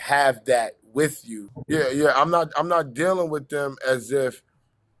didn't have that with you. Yeah. I'm not dealing with them as if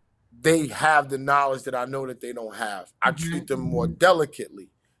they have the knowledge that I know that they don't have. I treat them more delicately,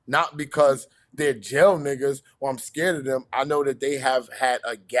 not because they're jail niggas or I'm scared of them. I know that they have had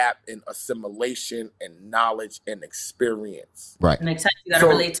a gap in assimilation and knowledge and experience. Right. And next time you gotta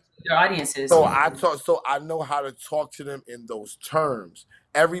relate to your audiences. So I know how to talk to them in those terms.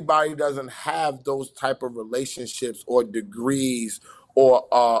 Everybody doesn't have those type of relationships or degrees or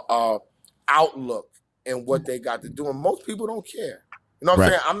outlook in what they got to do. And most people don't care. You know what I'm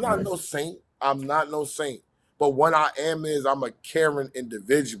saying? I'm not no saint. But what I am is I'm a caring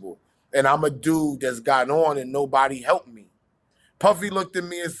individual. And I'm a dude that's got on and nobody helped me. Puffy looked at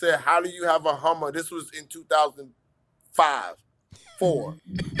me and said, how do you have a Hummer? This was in 2005, 4.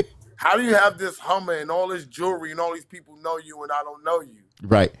 How do you have this Hummer and all this jewelry and all these people know you and I don't know you?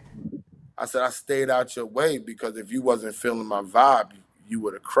 Right. I said, I stayed out your way because if you wasn't feeling my vibe, you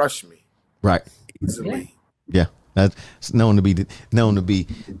would have crushed me. Right. Easily. Yeah. That's known to be,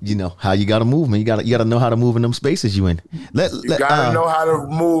 you know, how you got to move, man. You got to know how to move in them spaces you in. You got to know how to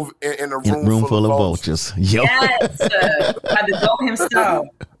move in a room full of vultures. Yo. Yes, by the dog himself.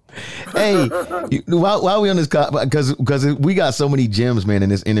 Hey, while we on this, because we got so many gems, man, in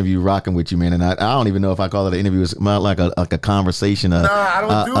this interview rocking with you, man, and I don't even know if I call it an interview. It's more like a conversation. I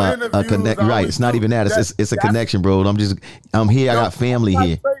don't do interviews. Right, it's not even that. It's a connection, bro. I'm here. I got family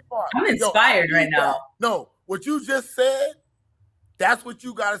here. I'm inspired right now. No, what you just said, that's what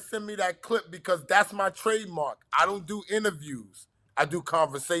you got to send me that clip because that's my trademark. I don't do interviews. I do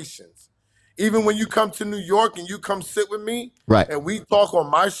conversations. Even when you come to New York and you come sit with me, right, and we talk on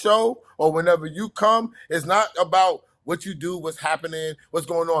my show or whenever you come, it's not about what you do, what's happening, what's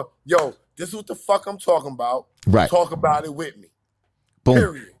going on. Yo, this is what the fuck I'm talking about. Right. Talk about it with me. Boom.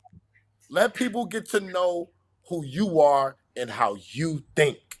 Period. Let people get to know who you are and how you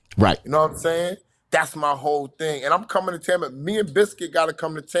think. Right. You know what I'm saying? That's my whole thing. And I'm coming to Tampa. Me and Biscuit got to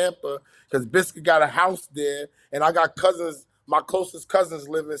come to Tampa because Biscuit got a house there. And I got cousins. My closest cousins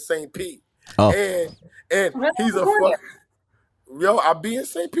live in St. Pete. Oh. And he's a fuck. Yo, I be in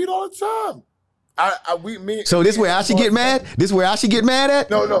St. Pete all the time. So this where I should get mad? This where I should get mad at?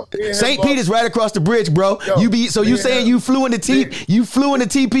 No. St. Pete is right across the bridge, bro. Yo, you saying you flew in the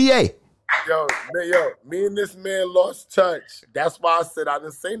TPA? Yo, me and this man lost touch. That's why I said I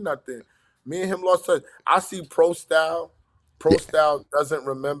didn't say nothing. Me and him lost touch. I see Pro Style. Pro Style doesn't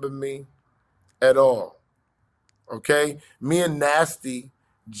remember me at all. Okay? Me and Nasty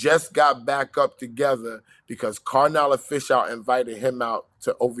just got back up together because Carnala Fishout invited him out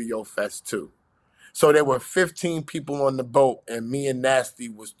to OVO Fest 2. So there were 15 people on the boat, and me and Nasty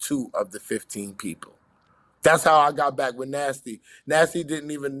was 2 of the 15 people. That's how I got back with Nasty. Nasty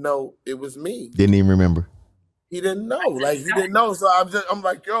didn't even know it was me. Didn't even remember. He didn't know. He didn't know. So I'm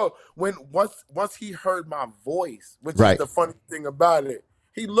like, yo, once he heard my voice, which is the funny thing about it,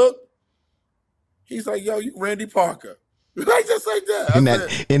 he looked He's like, yo, you Randy Parker. Like just like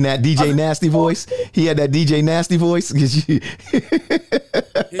that. In that DJ Nasty voice. He had that DJ Nasty voice. He said,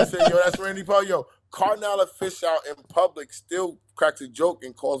 yo, that's Randy Parker. Yo, Cardinal Official in public still cracks a joke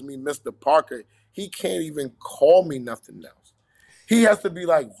and calls me Mr. Parker. He can't even call me nothing else. He has to be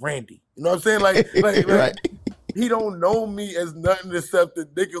like Randy. You know what I'm saying? Like right. He don't know me as nothing except the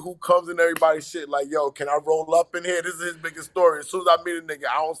nigga who comes in everybody's shit like, yo, can I roll up in here? This is his biggest story. As soon as I meet a nigga,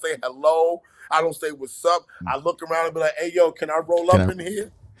 I don't say hello. I don't say what's up. I look around and be like, hey, yo, can I roll up in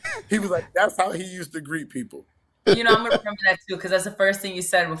here? He was like, that's how he used to greet people. You know, I'm gonna remember that too, because that's the first thing you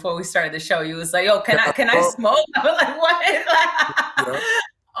said before we started the show. You was like, yo, can I smoke? I was like, what? Yeah.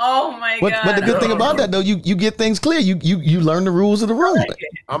 Oh my God. But the good thing about that though, you get things clear. You learn the rules of the room.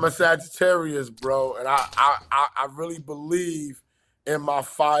 I'm a Sagittarius, bro, and I really believe in my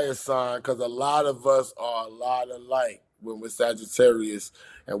fire sign because a lot of us are a lot alike when we're Sagittarius,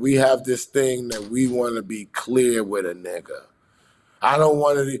 and we have this thing that we want to be clear with a nigga. I don't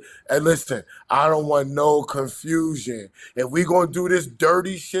want to, and listen, I don't want no confusion. If we gonna do this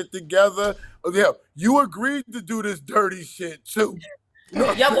dirty shit together, yeah, you agreed to do this dirty shit too.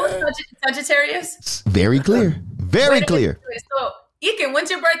 Yeah, what Sagittarius? Very clear. Very clear. So, Ekin,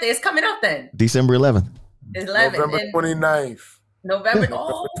 when's your birthday? It's coming up then. December 11th. It's 11th. November 29th. November.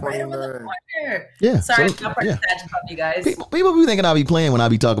 Oh, right over the corner. Yeah. Sorry, I'm part of Sag Club, you guys. People be thinking I'll be playing when I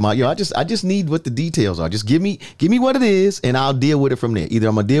be talking about, yo, I just need what the details are. Just give me what it is, and I'll deal with it from there. Either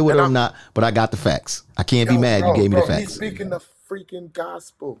I'm gonna deal with it or I'm not, but I got the facts. I can't be mad you gave me the facts. He's speaking the freaking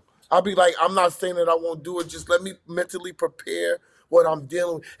gospel. I'll be like, I'm not saying that I won't do it. Just let me mentally prepare what I'm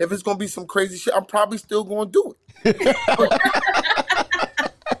dealing with. If it's gonna be some crazy shit, I'm probably still gonna do it.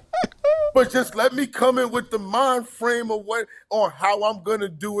 But just let me come in with the mind frame of on how I'm gonna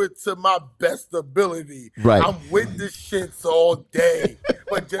do it to my best ability. Right. I'm with the shits all day,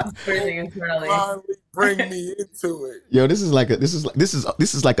 but just finally bring me into it. Yo, this is like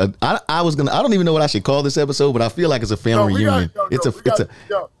a I don't even know what I should call this episode, but I feel like it's a family reunion.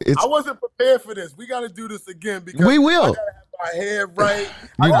 I wasn't prepared for this. We got to do this again because we will. I gotta have my head right.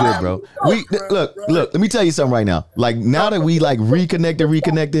 You good, bro? Look. Let me tell you something right now. Like now that we like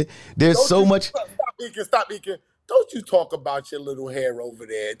reconnected, there's so much. Stop, Ekin. Don't you talk about your little hair over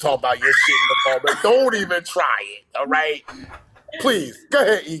there. Talk about your shit in the moment. Don't even try it. All right, please go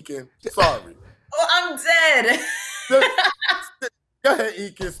ahead, Ekin. Sorry. Oh, I'm dead. Go ahead,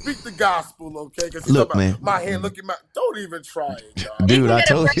 Ekin. Speak the gospel, okay? Because look, man, my hair. Look at my. Don't even try it, y'all. Dude. I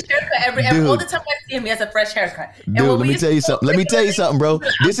told you. Every all the time I see him, he has a fresh haircut. Dude, let me tell you something, bro.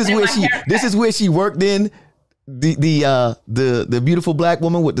 This is where she worked in the beautiful black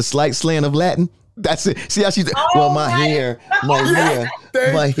woman with the slight slant of Latin. That's it. See how she's my hair.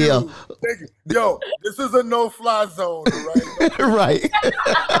 Thank you. Yo, this is a no-fly zone, right? Right.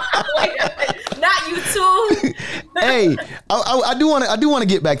 Not you too. Hey, I do want to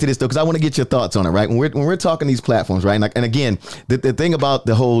get back to this though, because I want to get your thoughts on it. Right, when we're talking these platforms, right? And again, the thing about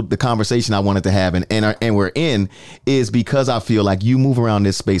the conversation I wanted to have and we're in is because I feel like you move around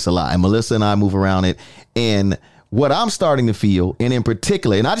this space a lot, and Melissa and I move around it, and what I'm starting to feel, and in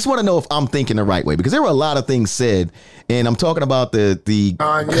particular, and I just want to know if I'm thinking the right way, because there were a lot of things said, and I'm talking about the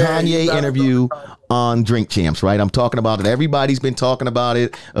Kanye interview on Drink Champs, right? I'm talking about it. Everybody's been talking about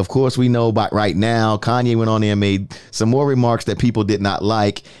it. Of course, we know about right now, Kanye went on there and made some more remarks that people did not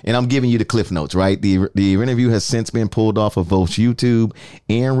like, and I'm giving you the cliff notes, right? The interview has since been pulled off of both YouTube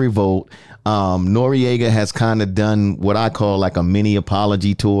and Revolt. Noriega has kind of done what I call like a mini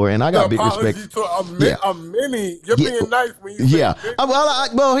apology tour, and I got big respect. A mini. You're being nice when you say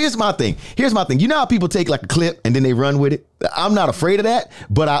well, here's my thing. You know how people take like a clip and then they run with it? I'm not afraid of that,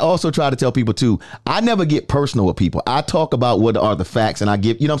 but I also try to tell people too, I never get personal with people. I talk about what are the facts, and I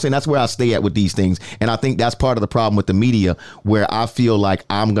give, you know what I'm saying? That's where I stay at with these things. And I think that's part of the problem with the media, where I feel like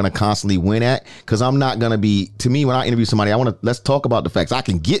I'm going to constantly win at, because I'm not going to be, to me, when I interview somebody, let's talk about the facts. I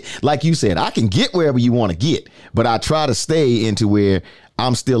can get, like you said, I can get wherever you want to get, but I try to stay into where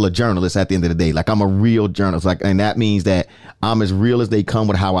I'm still a journalist at the end of the day. Like I'm a real journalist. Like, and that means that I'm as real as they come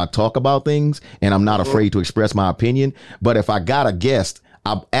with how I talk about things, and I'm not afraid to express my opinion. But if I got a guest,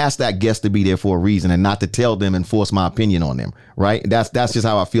 I'll ask that guest to be there for a reason, and not to tell them and force my opinion on them. Right. That's just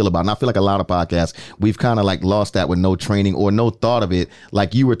how I feel about it. And I feel like a lot of podcasts, we've kind of like lost that with no training or no thought of it.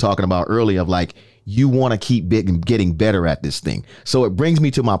 Like you were talking about earlier, of like, you want to keep getting better at this thing. So it brings me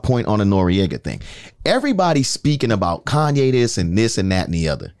to my point on the Noriega thing. Everybody's speaking about Kanye this and that and the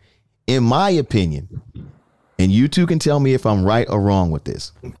other. In my opinion, and you two can tell me if I'm right or wrong with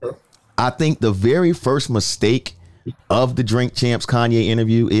this, I think the very first mistake of the Drink Champs Kanye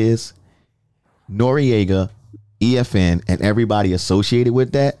interview is Noriega, EFN, and everybody associated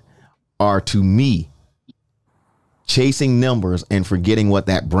with that are, to me, chasing numbers and forgetting what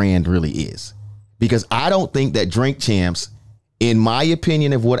that brand really is. Because I don't think that Drink Champs, in my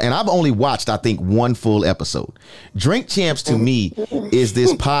opinion of what, and I've only watched, I think, one full episode. Drink Champs to me is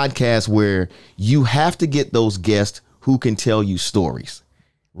this podcast where you have to get those guests who can tell you stories.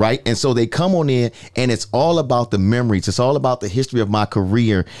 Right. And so they come on in and it's all about the memories. It's all about the history of my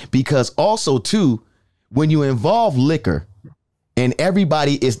career, because also, too, when you involve liquor and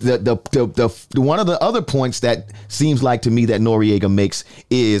everybody is the one of the other points that seems like to me that Noreaga makes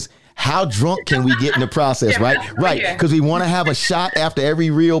is how drunk can we get in the process? Right. Right. Because we want to have a shot after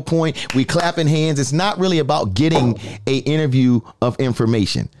every real point. We clapping hands. It's not really about getting a interview of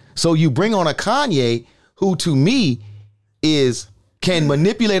information. So you bring on a Kanye who, to me, can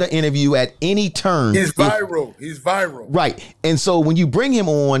manipulate an interview at any turn. He's viral. He's viral. Right. And so when you bring him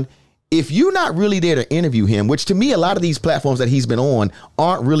on, if you're not really there to interview him, which to me, a lot of these platforms that he's been on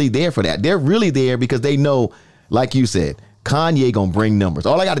aren't really there for that. They're really there because they know, like you said, Kanye gonna bring numbers.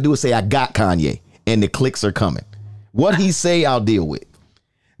 All I got to do is say I got Kanye and the clicks are coming. What he say, I'll deal with.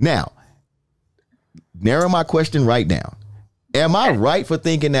 Now, narrow my question right now. Am I right for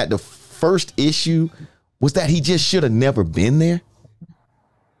thinking that the first issue was that he just should have never been there?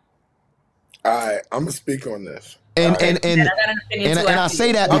 All right, I'm gonna speak on this. And I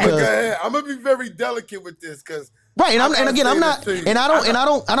say that because I'm gonna be very delicate with this, because right. And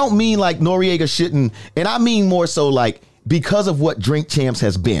I don't mean like Noreaga shouldn't, and I mean more so like because of what Drink Champs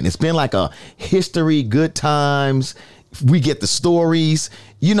has been. It's been like a history, good times. We get the stories,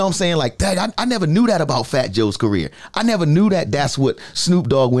 you know what I'm saying? Like that. I never knew that about Fat Joe's career. I never knew that that's what Snoop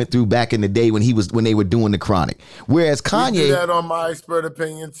Dogg went through back in the day when they were doing the Chronic. Whereas Kanye, we do that on My Expert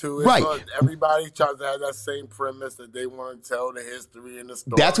Opinion too. It's right. Everybody tries to have that same premise that they want to tell the history and the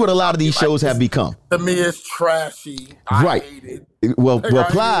story. That's what a lot of these shows have become. To me, it's trashy. I hate it. Well,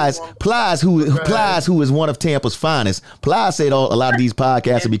 Plies, who is one of Tampa's finest. Plies said a lot of these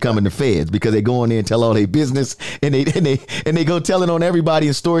podcasts are becoming the feds because they go in there and tell all their business, and they go telling on everybody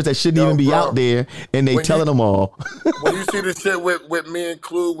in stories that shouldn't even be out there, and they telling them all. When you see the shit with me and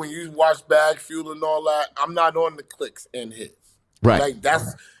Clue, when you watch Bag Fuel and all that, I'm not on the clicks in his. Right. Like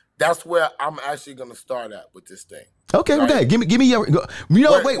that's where I'm actually gonna start at with this thing. Okay, right? Okay. Give me your.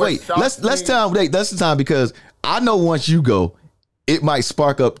 Wait. Let's time. That's the time, because I know once you go, it might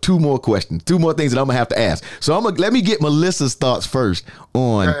spark up two more questions, two more things that I'm gonna have to ask. So let me get Melissa's thoughts first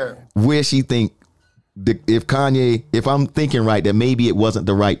on where she think if I'm thinking right, that maybe it wasn't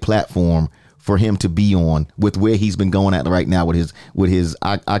the right platform for him to be on with where he's been going at right now with his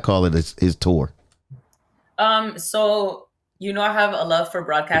I call it his tour. So I have a love for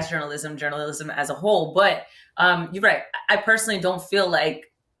broadcast journalism as a whole, but you're right. I personally don't feel like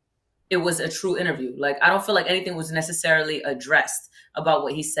it was a true interview. Like, I don't feel like anything was necessarily addressed about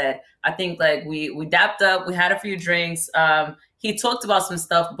what he said. I think like we dapped up, we had a few drinks. He talked about some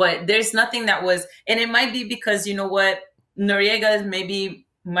stuff, but there's nothing that was, and it might be because, you know what, Noreaga maybe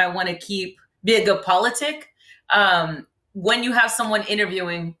might want to be a good politic. When you have someone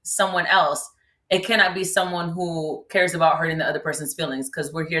interviewing someone else, it cannot be someone who cares about hurting the other person's feelings,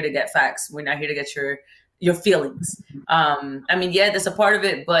 because we're here to get facts. We're not here to get your feelings. I mean, yeah, that's a part of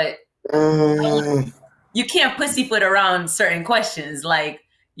it, but you can't pussyfoot around certain questions. Like,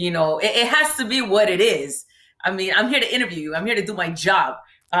 it has to be what it is. I mean, I'm here to interview you. I'm here to do my job.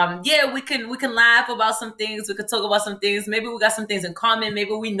 Yeah, we can laugh about some things. We could talk about some things. Maybe we got some things in common.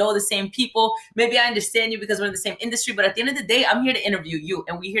 Maybe we know the same people. Maybe I understand you because we're in the same industry. But at the end of the day, I'm here to interview you,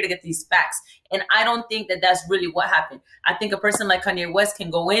 and we're here to get these facts. And I don't think that that's really what happened. I think a person like Kanye West can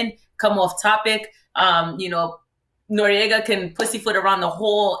go in, come off topic. Noreaga can pussyfoot around the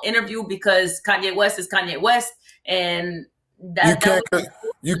whole interview because Kanye West is Kanye West, and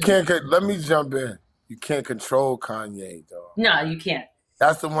you can't. Let me jump in. You can't control Kanye, though. No, you can't.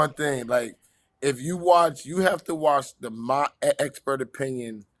 That's the one thing. Like, if you have to watch the My Expert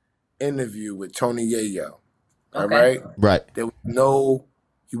Opinion interview with Tony Yayo. Okay. All right? Right.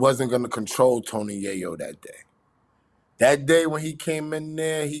 He wasn't going to control Tony Yayo that day. That day when he came in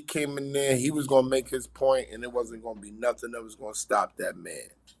there, he was going to make his point, and it wasn't going to be nothing that was going to stop that man.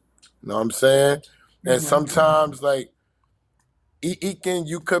 You know what I'm saying? And sometimes, like,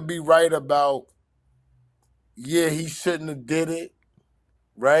 you could be right about, yeah, he shouldn't have did it,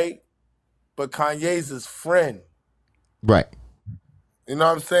 right? But Kanye's his friend. Right. You know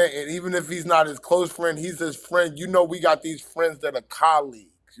what I'm saying? And even if he's not his close friend, he's his friend. We got these friends that are colleagues.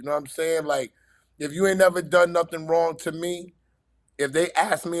 You know what I'm saying? Like, if you ain't never done nothing wrong to me, if they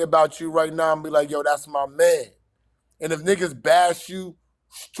ask me about you right now, I'm be like, yo, that's my man. And if niggas bash you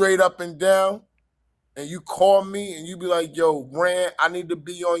straight up and down, and you call me and you be like, yo, Rand, I need to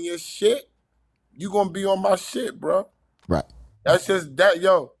be on your shit, you gonna be on my shit, bro. Right. That's just that,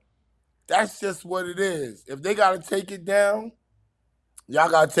 yo. That's just what it is. If they gotta take it down, y'all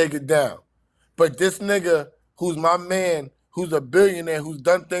gotta take it down. But this nigga who's my man, who's a billionaire, who's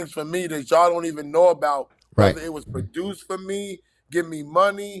done things for me that y'all don't even know about, Right. whether it was produced for me, give me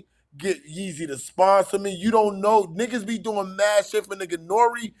money, get Yeezy to sponsor me. You don't know. Niggas be doing mad shit for nigga.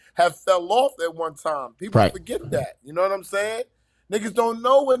 Nori have fell off at one time. People Right. forget that. You know what I'm saying? Niggas don't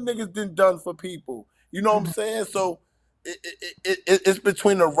know what niggas done for people. You know what I'm saying? So it's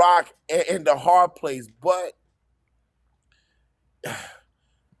between the rock and the hard place. But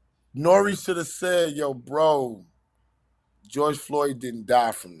Nori should have said, yo, bro, George Floyd didn't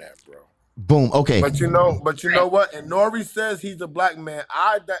die from that, bro. Boom. Okay. But you know what? And Nori says he's a black man.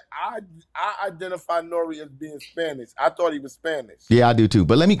 I identify Nori as being Spanish. I thought he was Spanish. Yeah, I do too.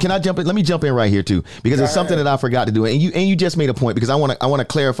 But let me jump in right here too, because it's something that I forgot to do. And you just made a point, because I want to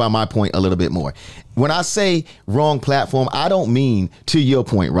clarify my point a little bit more. When I say wrong platform, I don't mean, to your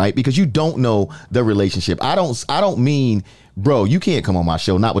point, right? Because you don't know the relationship. I don't mean, bro, you can't come on my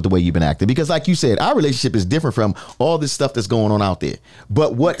show, not with the way you've been acting, because like you said, our relationship is different from all this stuff that's going on out there.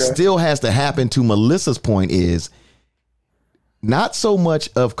 But what still has to happen, to Melissa's point, is not so much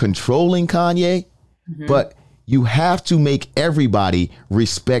of controlling Kanye, but you have to make everybody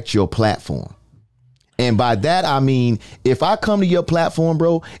respect your platform. And by that, I mean, if I come to your platform,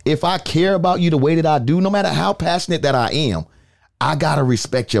 bro, if I care about you the way that I do, no matter how passionate that I am, I gotta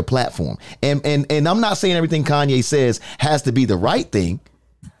respect your platform. And I'm not saying everything Kanye says has to be the right thing,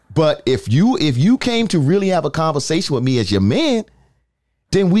 but if you came to really have a conversation with me as your man,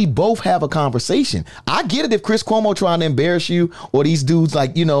 then we both have a conversation. I get it if Chris Cuomo trying to embarrass you, or these dudes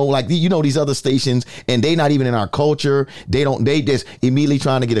these other stations, and they not even in our culture. They just immediately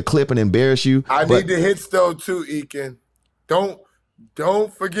trying to get a clip and embarrass you. I need the hits though too, Ekin.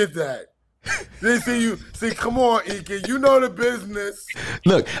 Don't forget that. See, come on, Ekin. You know the business.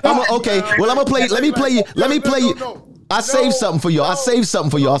 Look, I'm gonna play. Let me play you. I saved something for you.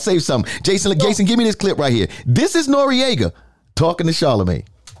 Jason, give me this clip right here. This is Noriega talking to Charlamagne.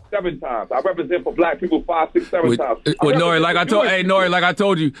 7 times. I represent for black people 5, 6, 7 times. Well, Nori, like I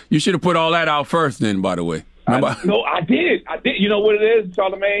told you, you should have put all that out first then, by the way. No, I did. You know what it is,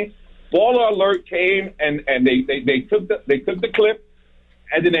 Charlamagne? Baller Alert came and they took the clip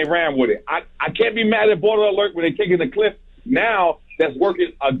and then they ran with it. I can't be mad at Baller Alert when they're taking the clip now that's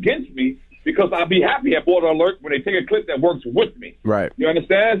working against me, because I'll be happy at Baller Alert when they take a clip that works with me. Right. You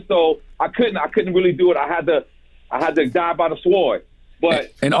understand? So I couldn't really do it. I had to die by the sword.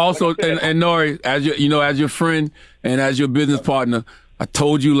 But and also, like said, and Nori, as your friend and as your business partner, I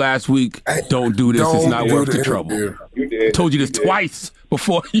told you last week, don't do this. It's not worth the trouble. You did. I told you this twice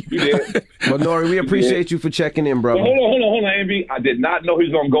before you did. Well, Nori, we appreciate you for checking in, brother. Well, hold on, Envy. I did not know he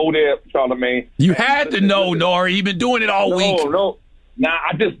was gonna go there, Charlamagne. You had to know, Nori. You've been doing it all week. No. Nah,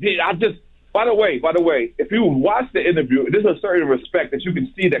 I just did. By the way, if you watch the interview, there's a certain respect that you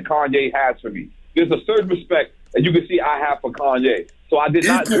can see that Kanye has for me. There's a certain respect that you can see I have for Kanye. So I did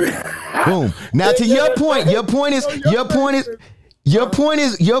not do it. Boom. Now to your point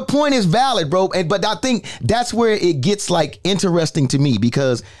is valid, bro. But I think that's where it gets like interesting to me,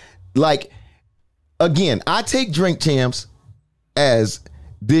 because like, again, I take Drink Champs as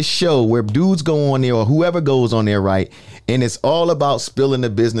this show where dudes go on there, or whoever goes on there, right? And it's all about spilling the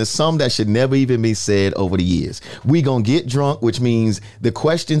business, some that should never even be said over the years. We gonna get drunk, which means the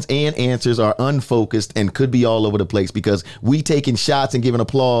questions and answers are unfocused and could be all over the place, because we taking shots and giving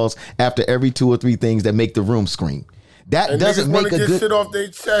applause after every 2 or 3 things that make the room scream. That doesn't make a good shit off their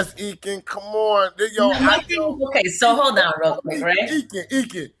chest, Ekin. Come on. Okay, so hold on real quick, right?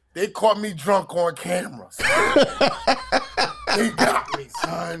 Ekin, they caught me drunk on camera. They got me,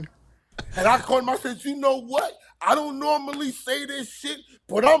 son. And I called myself, you know what? I don't normally say this shit,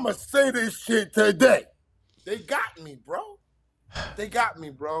 but I'm going to say this shit today. They got me, bro. At that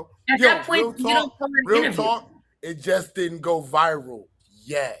point, you don't come and interview. Talk, it just didn't go viral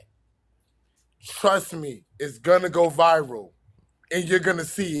yet. Trust me, it's going to go viral. And you're going to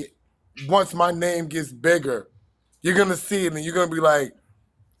see it. Once my name gets bigger, you're going to see it, and you're going to be like,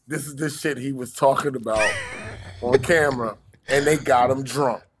 this is the shit he was talking about on camera, and they got him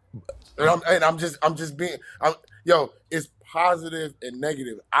drunk. And I'm just being, it's positive and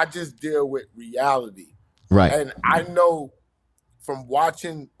negative. I just deal with reality. Right. And I know from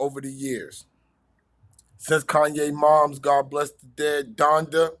watching over the years, since Kanye mom's, God bless the dead,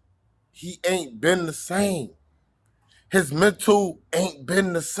 Donda, he ain't been the same. His mental ain't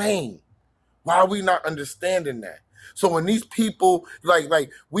been the same. Why are we not understanding that? So when these people, like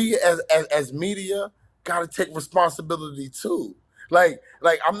we as media, gotta take responsibility too. Like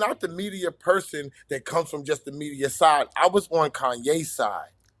I'm not the media person that comes from just the media side. I was on Kanye's side.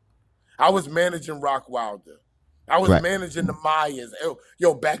 I was managing Rock Wilder. I was managing the Mayas.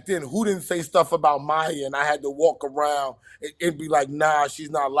 Yo, back then, who didn't say stuff about Maya? And I had to walk around and be like, nah, she's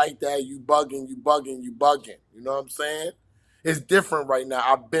not like that. You bugging. You know what I'm saying? It's different right now.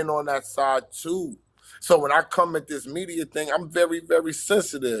 I've been on that side too. So when I come at this media thing, I'm very, very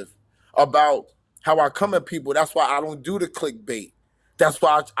sensitive about how I come at people. That's why I don't do the clickbait. That's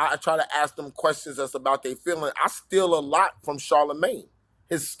why I try to ask them questions that's about their feeling. I steal a lot from Charlamagne,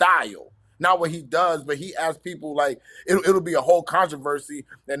 his style. Not what he does, but he asks people like, it'll be a whole controversy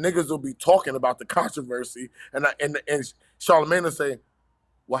and niggas will be talking about the controversy. And Charlamagne will say,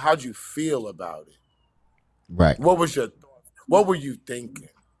 well, how'd you feel about it? Right. What was your thoughts? What were you thinking?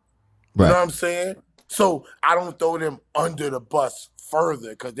 Right. You know what I'm saying? So I don't throw them under the bus further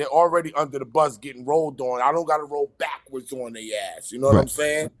because they're already under the bus getting rolled on. I don't got to roll backwards on their ass. You know what I'm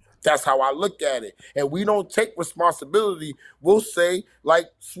saying? That's how I look at it. And we don't take responsibility. We'll say, like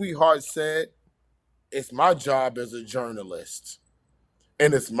Sweetheart said, it's my job as a journalist.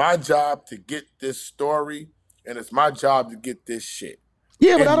 And it's my job to get this story. And it's my job to get this shit.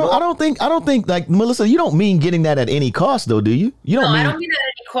 Yeah, but I don't think like Melissa, you don't mean getting that at any cost though, do you? I don't mean that at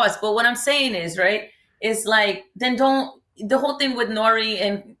any cost. But what I'm saying is, right, it's like, then the whole thing with Nori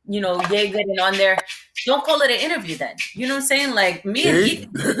and, Ye getting on there, don't call it an interview then. You know what I'm saying? Like me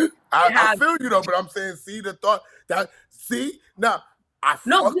and I feel you though, but I'm saying, now I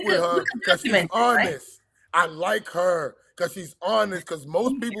fuck with her because she's honest. Right? I like her because she's honest, because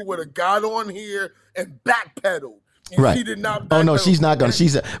most people would have got on here and backpedaled. Right. She did not. Oh no, she's not gonna.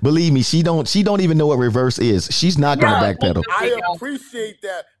 Believe me, she don't even know what reverse is. She's not gonna backpedal. I appreciate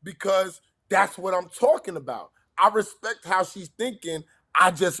that because that's what I'm talking about. I respect how she's thinking. I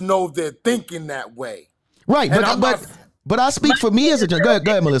just know they're thinking that way. Right, but I speak for me as a journalist.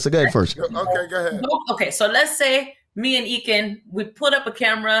 Go ahead, Melissa. Go ahead first. Okay, go ahead. Okay, so let's say me and Ekin, we put up a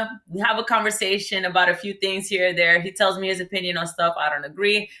camera, we have a conversation about a few things here or there. He tells me his opinion on stuff. I don't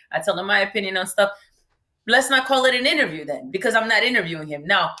agree. I tell him my opinion on stuff. Let's not call it an interview then, because I'm not interviewing him.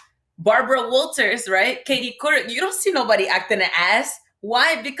 Now, Barbara Walters, right? Katie Couric, you don't see nobody acting an ass.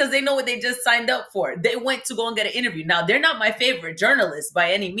 Why? Because they know what they just signed up for. They went to go and get an interview. Now, they're not my favorite journalists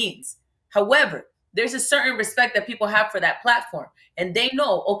by any means. However, there's a certain respect that people have for that platform. And they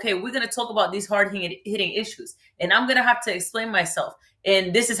know, okay, we're going to talk about these hard-hitting issues. And I'm going to have to explain myself.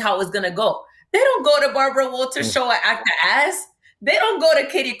 And this is how it's going to go. They don't go to Barbara Walters' show and act the ass. They don't go to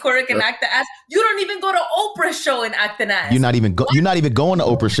Katie Couric and act the ass. You don't even go to Oprah's show and act an ass. You're not even going to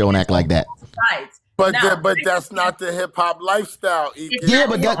Oprah's show and act like that. Right. But that's not the hip hop lifestyle. Yeah,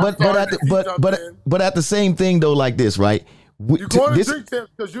 but at the same thing though, like this, right? You're going to drink tips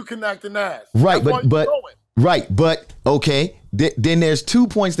because you can act an ass. Right, but okay. Then there's 2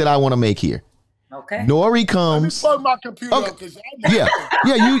 points that I want to make here. Okay. Nori comes. Let me plug my computer up. Yeah.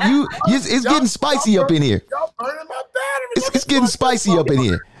 It's getting spicy up in here. Y'all burning my battery. It's getting spicy up in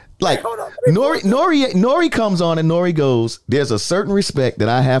here. Like Nori comes on and Nori goes, there's a certain respect that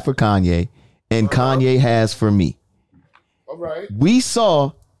I have for Kanye and Kanye has for me. All right. We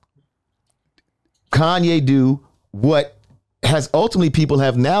saw Kanye do what has ultimately people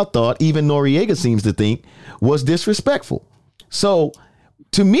have now thought, even Noriega seems to think, was disrespectful. So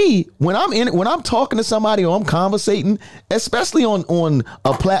to me, when I'm talking to somebody or I'm conversating, especially on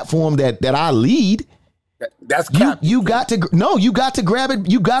a platform that I lead, that's cap. You got to grab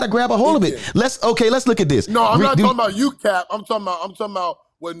it. You got to grab a hold of it. Let's look at this. No, I'm not talking about you, Cap. I'm talking about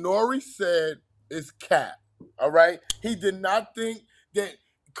what Nori said is cap. All right. He did not think that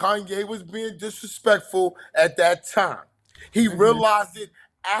Kanye was being disrespectful at that time. He realized it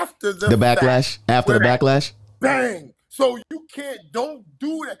after the backlash. After the backlash. Bang. So don't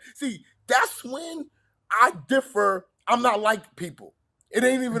do that. See, that's when I differ. I'm not like people. It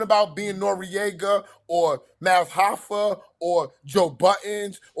ain't even about being Noriega or Mav Hoffa or Joe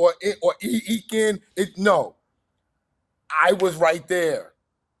Buttons or Ekin. No. I was right there.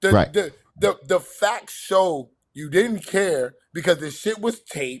 The facts show you didn't care because the shit was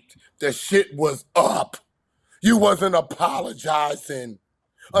taped. The shit was up. You wasn't apologizing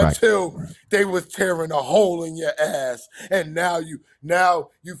until they was tearing a hole in your ass, and now you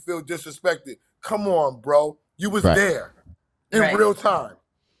feel disrespected. Come on, bro. You was there in real time.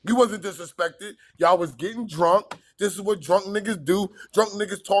 You wasn't disrespected. Y'all was getting drunk. This is what drunk niggas do. Drunk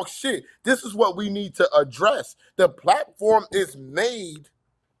niggas talk shit. This is what we need to address. The platform is made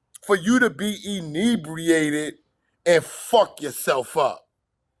for you to be inebriated and fuck yourself up.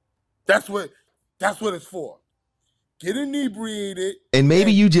 That's what it's for. get inebriated. And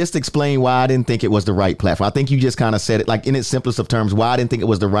maybe you just explain why I didn't think it was the right platform. I think you just kind of said it like in its simplest of terms, why I didn't think it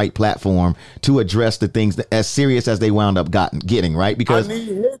was the right platform to address the things that, as serious as they wound up getting, right? Because I need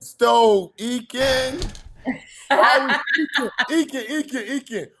hits though, Ekin.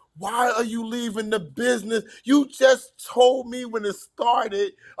 Ekin. Why are you leaving the business? You just told me when it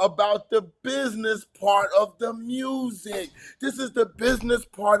started about the business part of the music. This is the business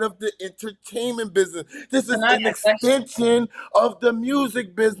part of the entertainment business. This is an extension of the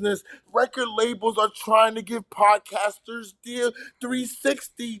music business. Record labels are trying to give podcasters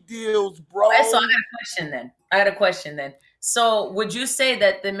 360 deals, bro. So I got a question then. So would you say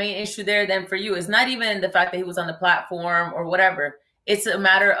that the main issue there then for you is not even the fact that he was on the platform or whatever? It's a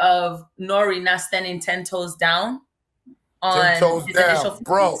matter of Nori not standing 10 toes down on 10 toes his down, initial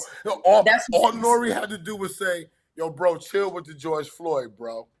bro. All all Nori had to do was say, yo, bro, chill with the George Floyd,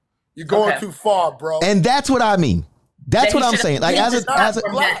 bro. You're going too far, bro. And that's what I mean. That's what I'm saying. Like as a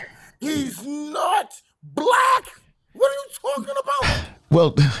black. He's not black. What are you talking about?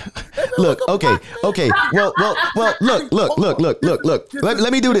 Well, look, okay. Well, look.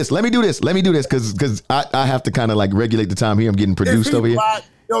 Let me do this because I have to kind of like regulate the time here. I'm getting produced over black?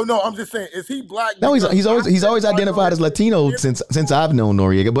 Here. No, I'm just saying, is he black? No, he's always identified as Latino since I've known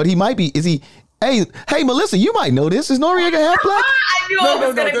Noriega, but he might be. Is he? Hey, Melissa, you might know this. Is Noriega half black? I knew I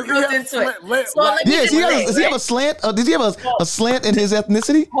was going to go into it. Does he have a slant? Does he have a slant in his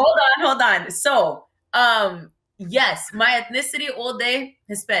ethnicity? Hold on. So, yes, my ethnicity all day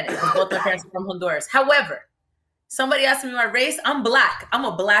Hispanic. Both my parents are from Honduras. However, somebody asked me my race. I'm black. I'm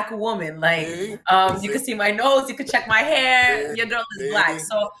a black woman. Like, you can see my nose. You can check my hair. Your girl is black.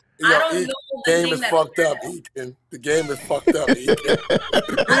 So I don't know the game is fucked up, Ekin. The game is fucked up,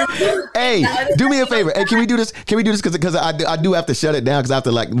 Ekin. Hey, do me a favor. Hey, can we do this? Because I do have to shut it down because I have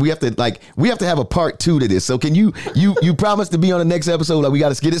to we have to have a part 2 to this. So can you promise to be on the next episode? Like we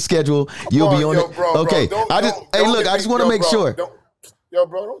got to get it scheduled. You'll be on it. Bro, okay. I just want to make sure. Yo,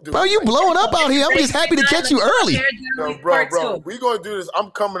 bro, don't do it. Bro, you blowing up out here. I'm just happy to catch you early. Yo, bro, we're going to do this. I'm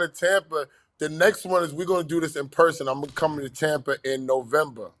coming to Tampa. The next one is we're going to do this in person. I'm coming to Tampa in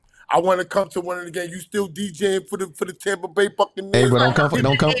November. I want to come to one of the games. You still DJing for the Tampa Bay Buccaneers? Hey, bro,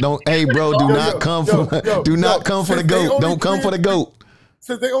 Hey, bro, do not come for the GOAT. Don't come for the GOAT.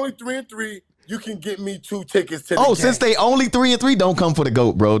 Since they only 3-3, you can get me 2 tickets to the game. Since they only 3-3, don't come for the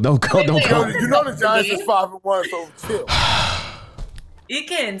GOAT, bro. Don't come. You know the Giants is 5-1, so chill.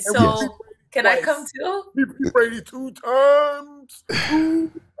 Ekin, so can I come too? We beat Brady 2 times.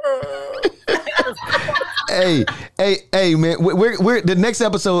 Hey, man. We're the next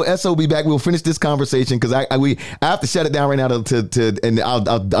episode. SO will be back. We'll finish this conversation because I have to shut it down right now and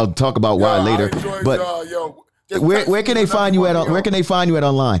I'll talk about why later. But where can they find you at? Where can they find you at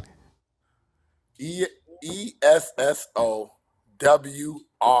online? ESSOWRLD.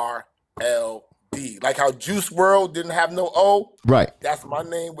 Like how Juice WRLD didn't have no O. Right. That's my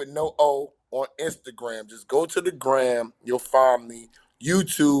name with no O on Instagram. Just go to the gram. You'll find me.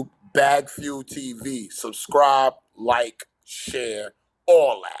 YouTube, Bag Fuel TV. Subscribe, like, share,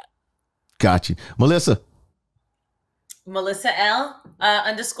 all that. Got you. Melissa L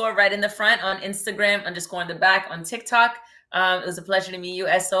 _ right in the front on Instagram _ in the back on TikTok. It was a pleasure to meet you,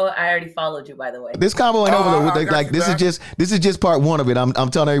 SO. I already followed you, by the way. This combo ain't over. Like this is just part 1 of it. I'm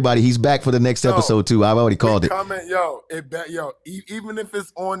telling everybody he's back for the next episode too. I've already called it. Comment, even if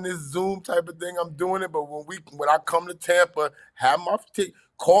it's on this Zoom type of thing, I'm doing it. But when I come to Tampa, have my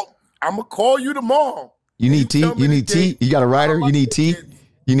call. I'm gonna call you tomorrow. You need tea. You need tea. You got a rider. You need tea.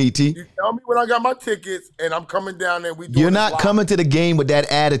 You need tea. You tell me when I got my tickets, and I'm coming down there. You're not coming to the game with that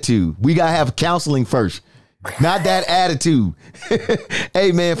attitude. We gotta have counseling first. Not that attitude.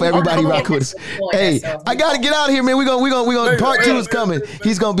 Hey man, for everybody rock with us. Hey, I gotta get out of here, man. We gonna part 2 is coming.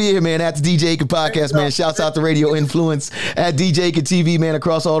 He's gonna be here, man. At the DJ Aiken Podcast, man. Shouts out to Radio Influence at DJ Aiken TV, man,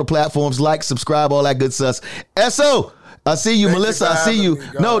 across all the platforms. Like, subscribe, all that good stuff. SO, I see you, Melissa. I see you.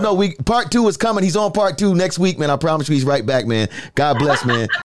 No, part 2 is coming. He's on part 2 next week, man. I promise you, he's right back, man. God bless, man.